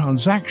documented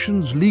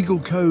transactions, legal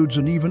codes,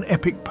 and even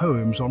epic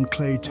poems on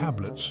clay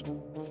tablets.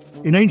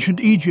 In ancient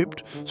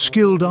Egypt,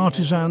 skilled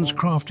artisans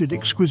crafted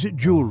exquisite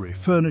jewelry,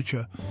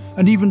 furniture,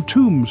 and even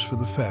tombs for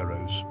the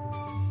pharaohs.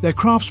 Their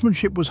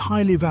craftsmanship was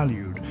highly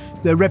valued,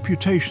 their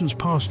reputations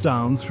passed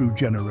down through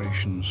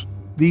generations.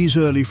 These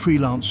early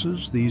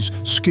freelancers, these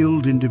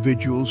skilled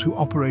individuals who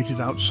operated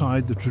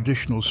outside the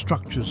traditional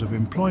structures of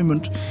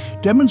employment,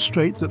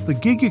 demonstrate that the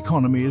gig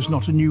economy is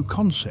not a new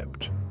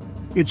concept.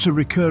 It's a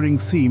recurring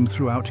theme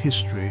throughout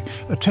history,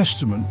 a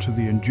testament to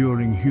the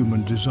enduring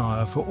human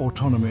desire for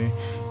autonomy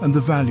and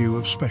the value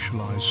of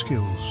specialized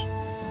skills.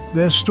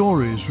 Their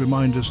stories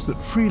remind us that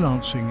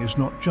freelancing is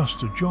not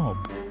just a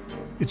job,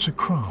 it's a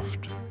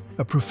craft,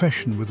 a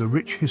profession with a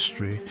rich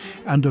history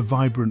and a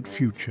vibrant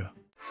future.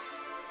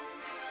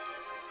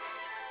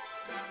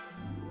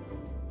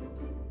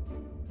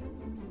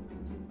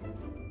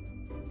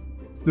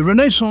 The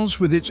Renaissance,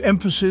 with its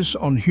emphasis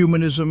on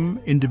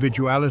humanism,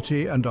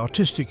 individuality, and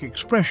artistic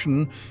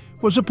expression,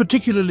 was a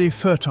particularly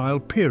fertile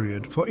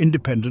period for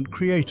independent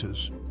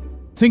creators.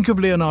 Think of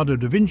Leonardo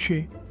da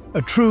Vinci,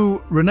 a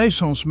true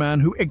Renaissance man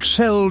who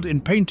excelled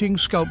in painting,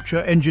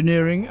 sculpture,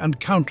 engineering,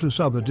 and countless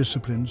other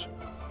disciplines.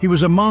 He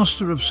was a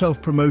master of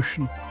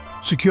self-promotion,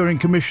 securing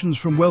commissions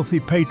from wealthy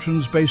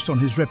patrons based on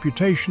his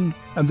reputation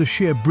and the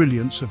sheer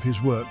brilliance of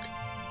his work.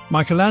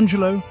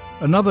 Michelangelo,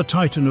 another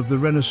titan of the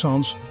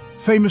Renaissance,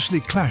 famously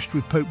clashed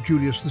with Pope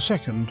Julius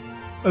II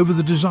over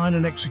the design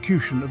and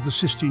execution of the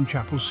Sistine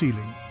Chapel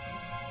ceiling.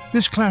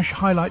 This clash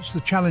highlights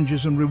the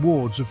challenges and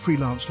rewards of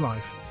freelance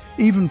life,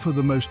 even for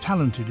the most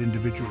talented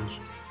individuals.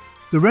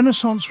 The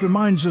Renaissance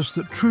reminds us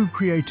that true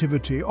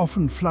creativity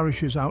often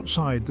flourishes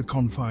outside the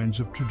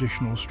confines of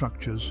traditional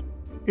structures.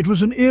 It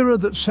was an era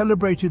that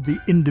celebrated the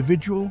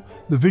individual,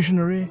 the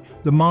visionary,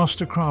 the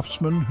master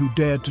craftsman who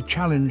dared to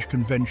challenge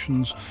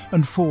conventions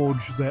and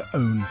forge their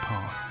own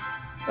path.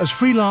 As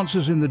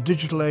freelancers in the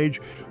digital age,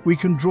 we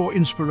can draw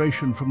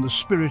inspiration from the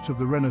spirit of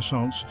the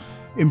Renaissance,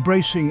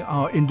 embracing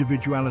our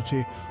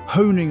individuality,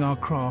 honing our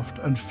craft,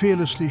 and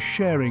fearlessly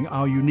sharing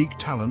our unique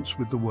talents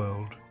with the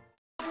world.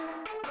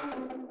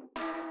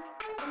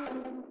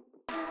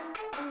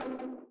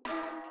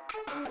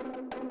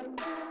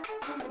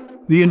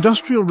 The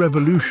Industrial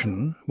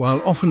Revolution,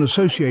 while often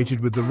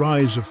associated with the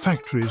rise of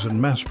factories and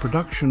mass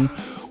production,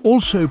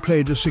 also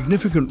played a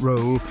significant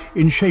role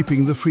in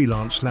shaping the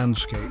freelance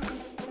landscape.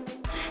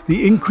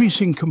 The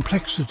increasing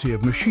complexity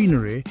of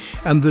machinery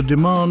and the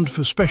demand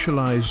for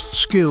specialized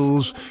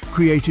skills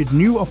created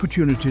new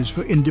opportunities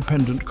for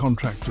independent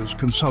contractors,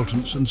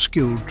 consultants, and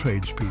skilled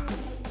tradespeople.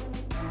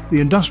 The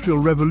Industrial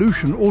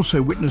Revolution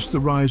also witnessed the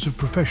rise of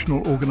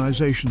professional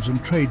organizations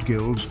and trade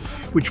guilds,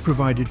 which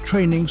provided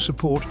training,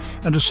 support,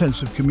 and a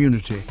sense of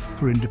community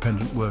for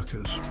independent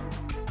workers.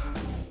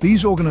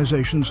 These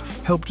organizations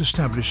helped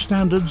establish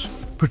standards,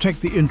 protect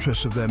the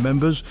interests of their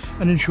members,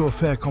 and ensure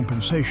fair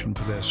compensation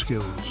for their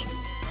skills.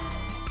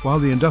 While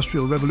the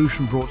Industrial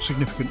Revolution brought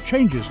significant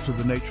changes to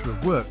the nature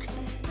of work,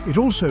 it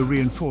also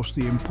reinforced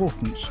the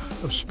importance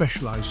of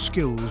specialized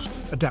skills,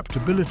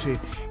 adaptability,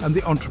 and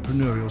the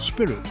entrepreneurial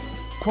spirit,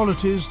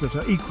 qualities that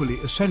are equally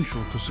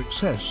essential for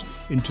success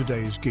in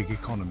today's gig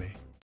economy.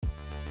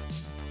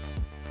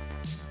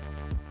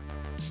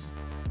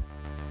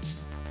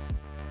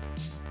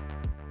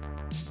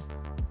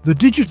 The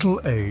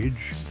digital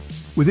age,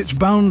 with its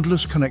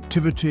boundless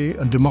connectivity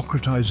and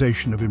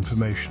democratization of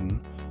information,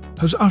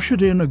 has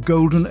ushered in a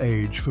golden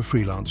age for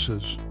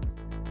freelancers.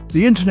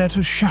 The internet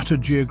has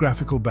shattered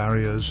geographical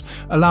barriers,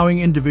 allowing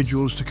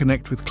individuals to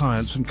connect with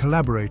clients and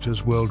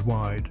collaborators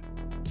worldwide.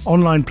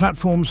 Online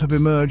platforms have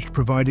emerged,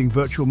 providing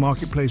virtual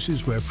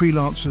marketplaces where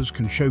freelancers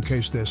can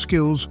showcase their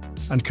skills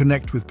and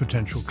connect with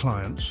potential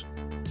clients.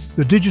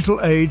 The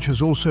digital age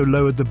has also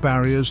lowered the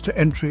barriers to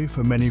entry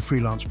for many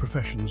freelance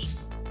professions.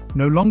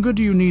 No longer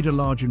do you need a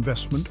large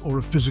investment or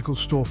a physical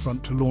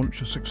storefront to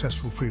launch a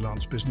successful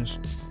freelance business.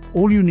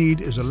 All you need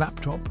is a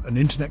laptop, an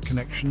internet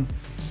connection,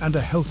 and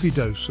a healthy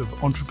dose of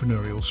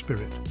entrepreneurial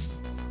spirit.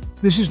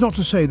 This is not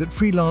to say that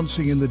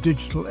freelancing in the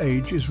digital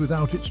age is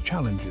without its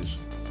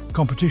challenges.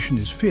 Competition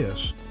is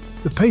fierce,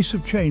 the pace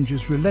of change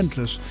is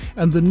relentless,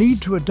 and the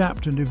need to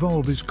adapt and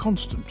evolve is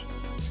constant.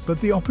 But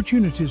the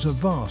opportunities are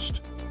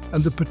vast,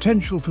 and the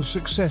potential for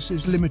success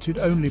is limited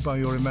only by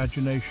your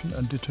imagination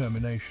and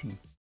determination.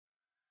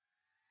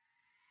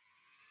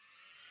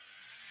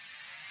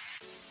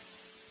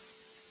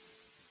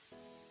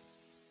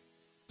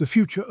 The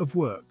future of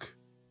work.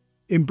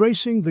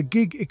 Embracing the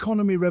gig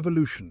economy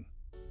revolution.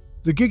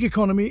 The gig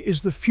economy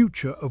is the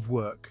future of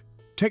work.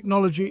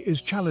 Technology is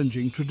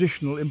challenging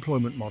traditional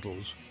employment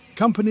models.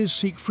 companies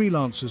seek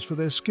freelancers for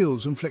their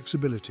skills and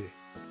flexibility.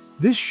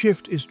 This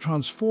shift is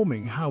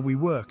transforming how we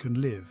work and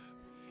live.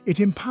 It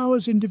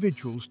empowers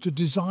individuals to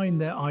design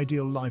their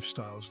ideal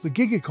lifestyles. The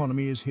gig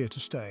economy is here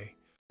to stay.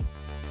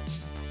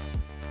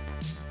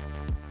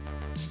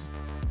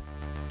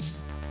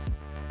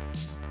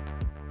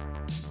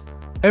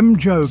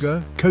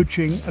 Jhoga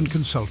Coaching and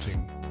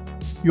Consulting,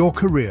 your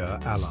career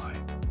ally.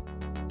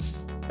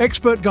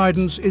 Expert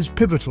guidance is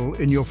pivotal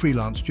in your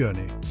freelance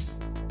journey.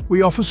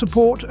 We offer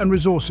support and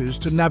resources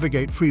to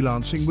navigate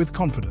freelancing with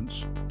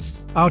confidence.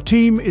 Our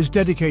team is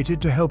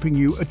dedicated to helping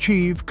you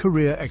achieve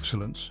career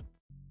excellence.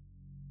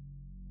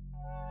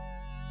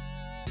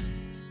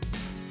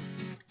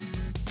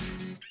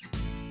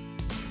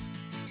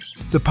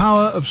 The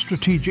power of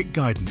strategic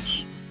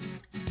guidance.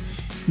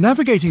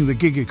 Navigating the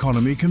gig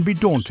economy can be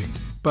daunting,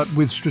 but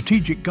with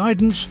strategic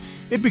guidance,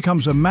 it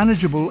becomes a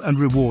manageable and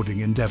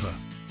rewarding endeavor.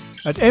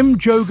 At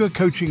Jhoga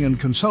Coaching and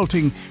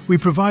Consulting, we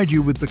provide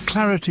you with the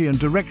clarity and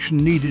direction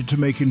needed to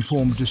make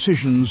informed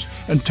decisions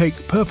and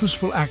take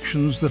purposeful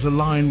actions that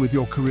align with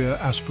your career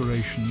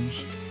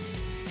aspirations.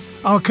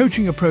 Our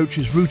coaching approach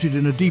is rooted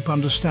in a deep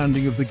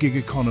understanding of the gig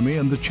economy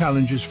and the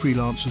challenges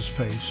freelancers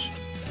face.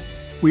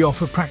 We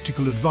offer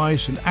practical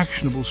advice and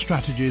actionable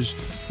strategies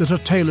that are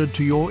tailored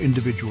to your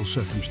individual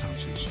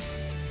circumstances.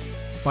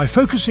 By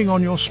focusing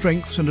on your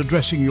strengths and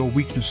addressing your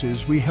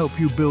weaknesses, we help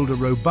you build a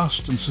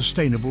robust and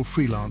sustainable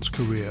freelance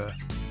career.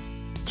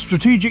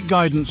 Strategic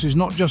guidance is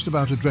not just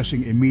about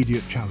addressing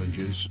immediate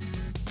challenges.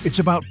 It's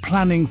about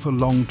planning for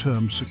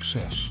long-term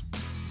success.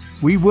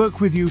 We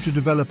work with you to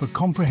develop a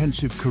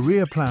comprehensive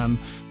career plan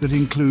that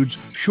includes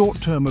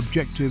short-term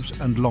objectives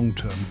and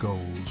long-term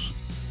goals.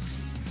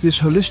 This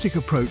holistic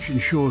approach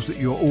ensures that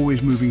you're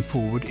always moving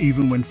forward,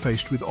 even when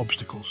faced with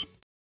obstacles.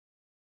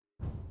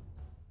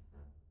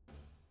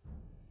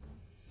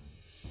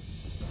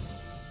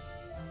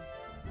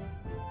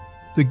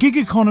 The gig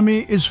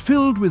economy is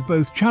filled with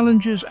both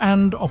challenges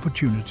and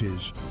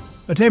opportunities.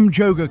 At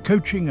Jhoga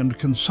Coaching and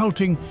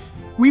Consulting,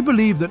 we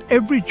believe that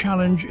every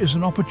challenge is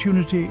an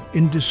opportunity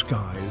in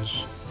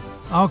disguise.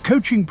 Our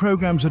coaching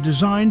programs are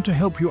designed to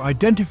help you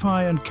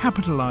identify and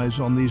capitalize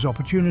on these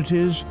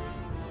opportunities,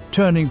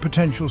 turning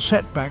potential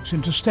setbacks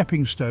into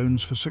stepping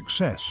stones for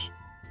success.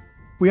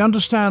 We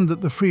understand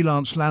that the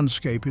freelance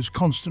landscape is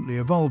constantly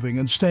evolving,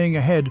 and staying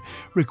ahead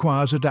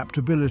requires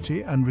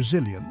adaptability and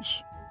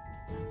resilience.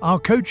 Our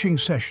coaching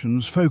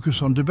sessions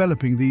focus on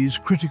developing these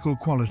critical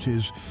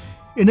qualities,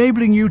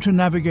 enabling you to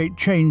navigate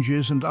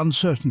changes and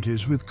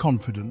uncertainties with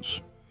confidence.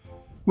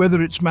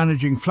 Whether it's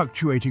managing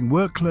fluctuating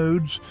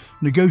workloads,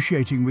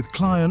 negotiating with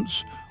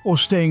clients, or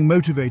staying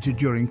motivated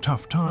during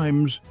tough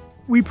times,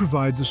 we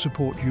provide the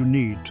support you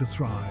need to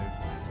thrive.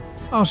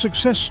 Our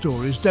success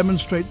stories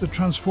demonstrate the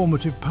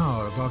transformative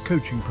power of our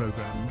coaching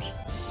programs.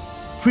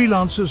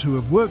 Freelancers who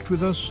have worked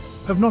with us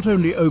have not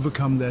only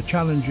overcome their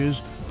challenges,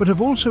 but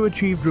have also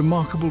achieved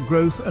remarkable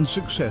growth and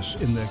success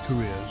in their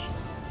careers.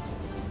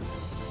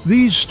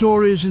 These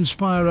stories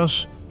inspire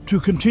us to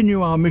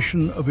continue our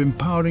mission of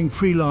empowering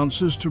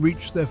freelancers to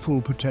reach their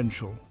full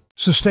potential.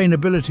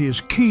 Sustainability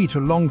is key to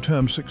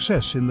long-term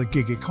success in the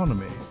gig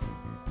economy.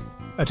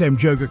 At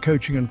Jhoga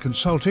Coaching and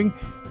Consulting,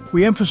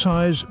 we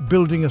emphasize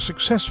building a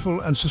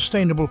successful and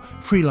sustainable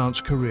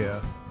freelance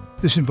career.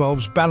 This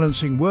involves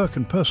balancing work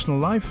and personal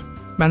life,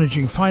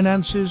 managing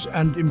finances,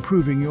 and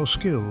improving your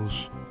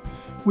skills.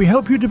 We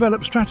help you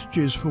develop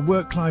strategies for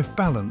work-life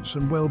balance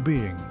and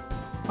well-being.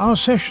 Our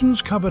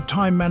sessions cover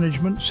time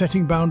management,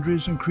 setting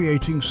boundaries, and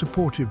creating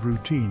supportive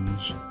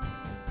routines.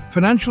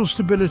 Financial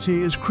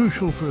stability is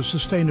crucial for a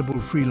sustainable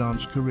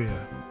freelance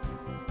career.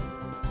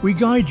 We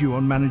guide you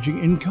on managing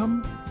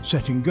income,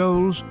 setting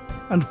goals,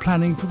 and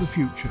planning for the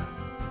future.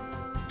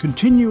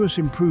 Continuous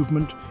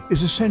improvement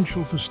is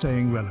essential for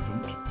staying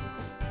relevant.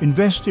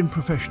 Invest in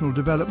professional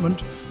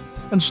development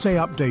and stay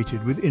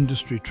updated with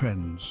industry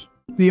trends.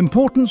 The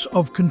importance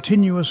of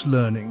continuous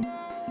learning.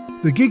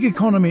 The gig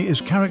economy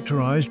is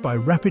characterized by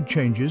rapid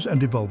changes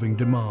and evolving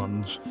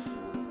demands.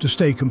 To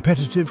stay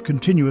competitive,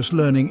 continuous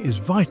learning is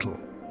vital.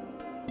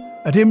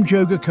 At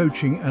Jhoga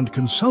Coaching and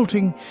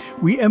Consulting,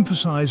 we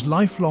emphasize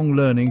lifelong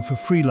learning for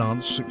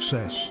freelance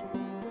success.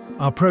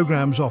 Our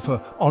programs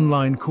offer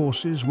online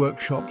courses,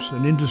 workshops,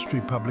 and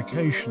industry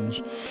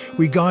publications.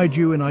 We guide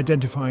you in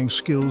identifying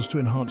skills to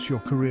enhance your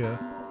career.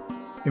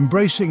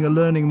 Embracing a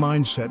learning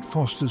mindset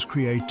fosters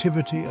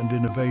creativity and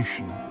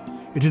innovation.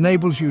 It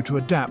enables you to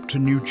adapt to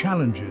new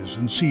challenges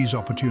and seize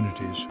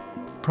opportunities.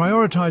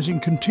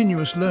 Prioritizing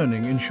continuous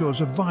learning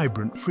ensures a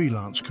vibrant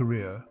freelance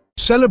career.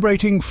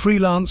 Celebrating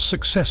freelance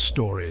success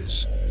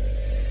stories.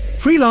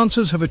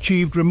 Freelancers have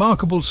achieved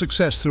remarkable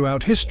success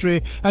throughout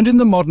history and in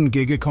the modern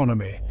gig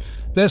economy.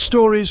 Their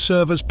stories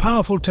serve as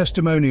powerful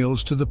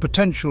testimonials to the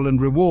potential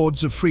and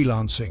rewards of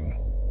freelancing.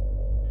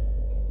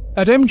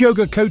 At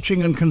Jhoga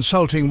Coaching and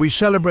Consulting, we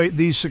celebrate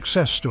these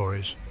success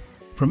stories.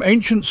 From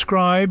ancient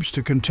scribes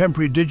to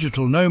contemporary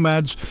digital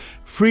nomads,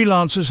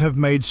 freelancers have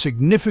made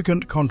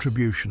significant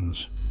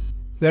contributions.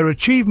 Their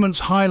achievements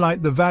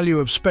highlight the value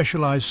of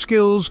specialized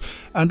skills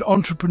and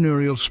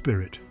entrepreneurial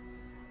spirit.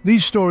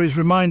 These stories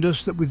remind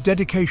us that with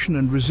dedication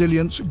and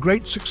resilience,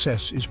 great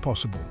success is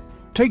possible.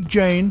 Take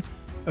Jane,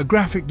 a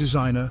graphic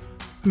designer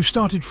who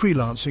started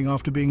freelancing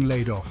after being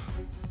laid off.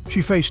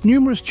 She faced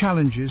numerous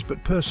challenges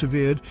but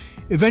persevered,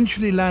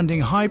 eventually landing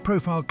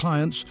high-profile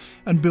clients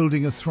and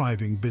building a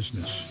thriving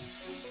business.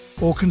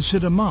 Or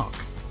consider Mark,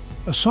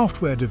 a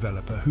software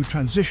developer who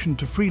transitioned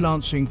to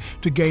freelancing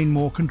to gain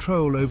more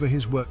control over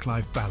his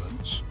work-life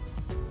balance.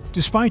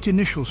 Despite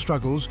initial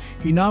struggles,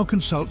 he now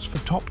consults for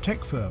top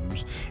tech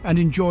firms and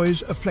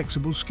enjoys a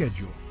flexible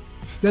schedule.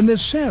 Then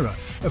there's Sarah,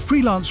 a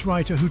freelance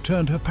writer who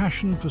turned her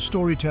passion for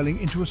storytelling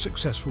into a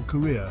successful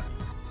career.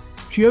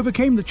 She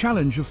overcame the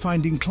challenge of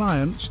finding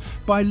clients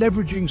by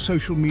leveraging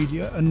social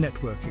media and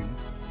networking.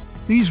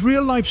 These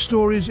real-life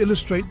stories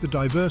illustrate the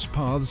diverse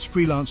paths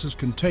freelancers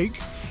can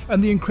take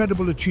and the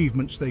incredible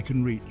achievements they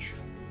can reach.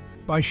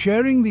 By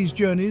sharing these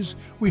journeys,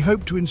 we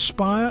hope to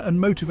inspire and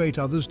motivate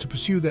others to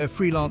pursue their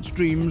freelance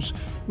dreams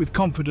with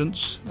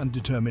confidence and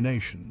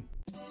determination.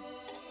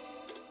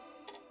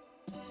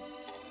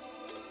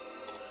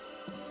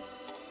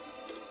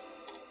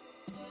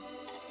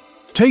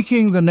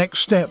 Taking the next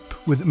step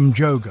with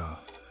Jhoga,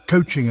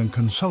 coaching and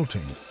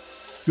consulting.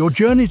 Your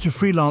journey to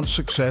freelance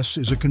success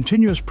is a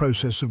continuous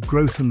process of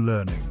growth and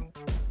learning.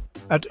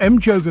 At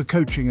Jhoga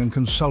Coaching and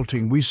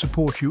Consulting, we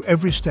support you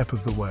every step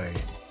of the way.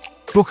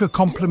 Book a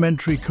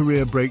complimentary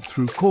career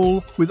breakthrough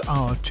call with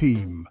our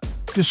team.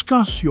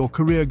 Discuss your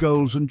career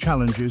goals and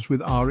challenges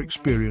with our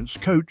experienced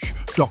coach,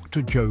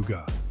 Dr.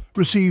 Jhoga.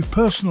 Receive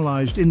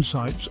personalized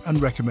insights and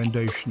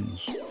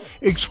recommendations.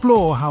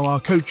 Explore how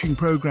our coaching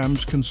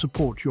programs can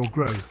support your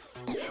growth.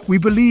 We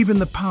believe in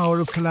the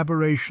power of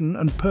collaboration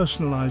and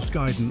personalized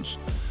guidance.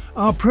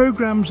 Our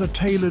programs are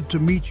tailored to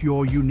meet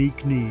your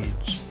unique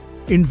needs.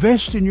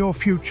 Invest in your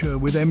future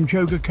with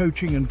Jhoga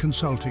Coaching and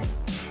Consulting.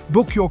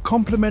 Book your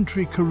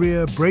complimentary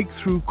career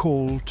breakthrough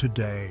call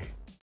today.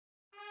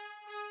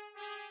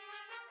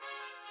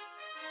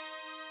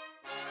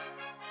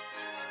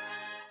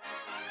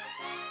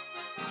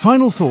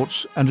 Final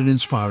thoughts and an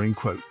inspiring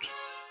quote.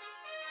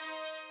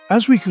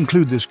 As we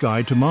conclude this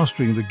guide to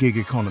mastering the gig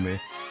economy,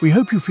 we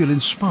hope you feel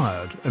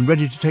inspired and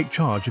ready to take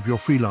charge of your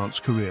freelance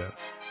career.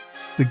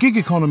 The gig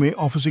economy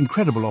offers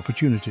incredible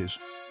opportunities.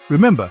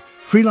 Remember,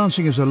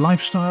 freelancing is a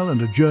lifestyle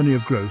and a journey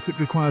of growth that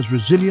requires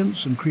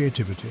resilience and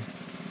creativity.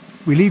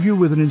 We leave you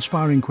with an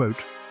inspiring quote.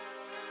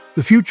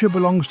 The future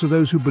belongs to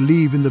those who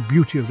believe in the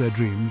beauty of their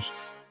dreams.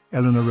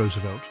 Eleanor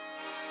Roosevelt.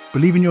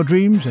 Believe in your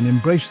dreams and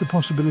embrace the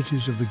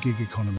possibilities of the gig economy.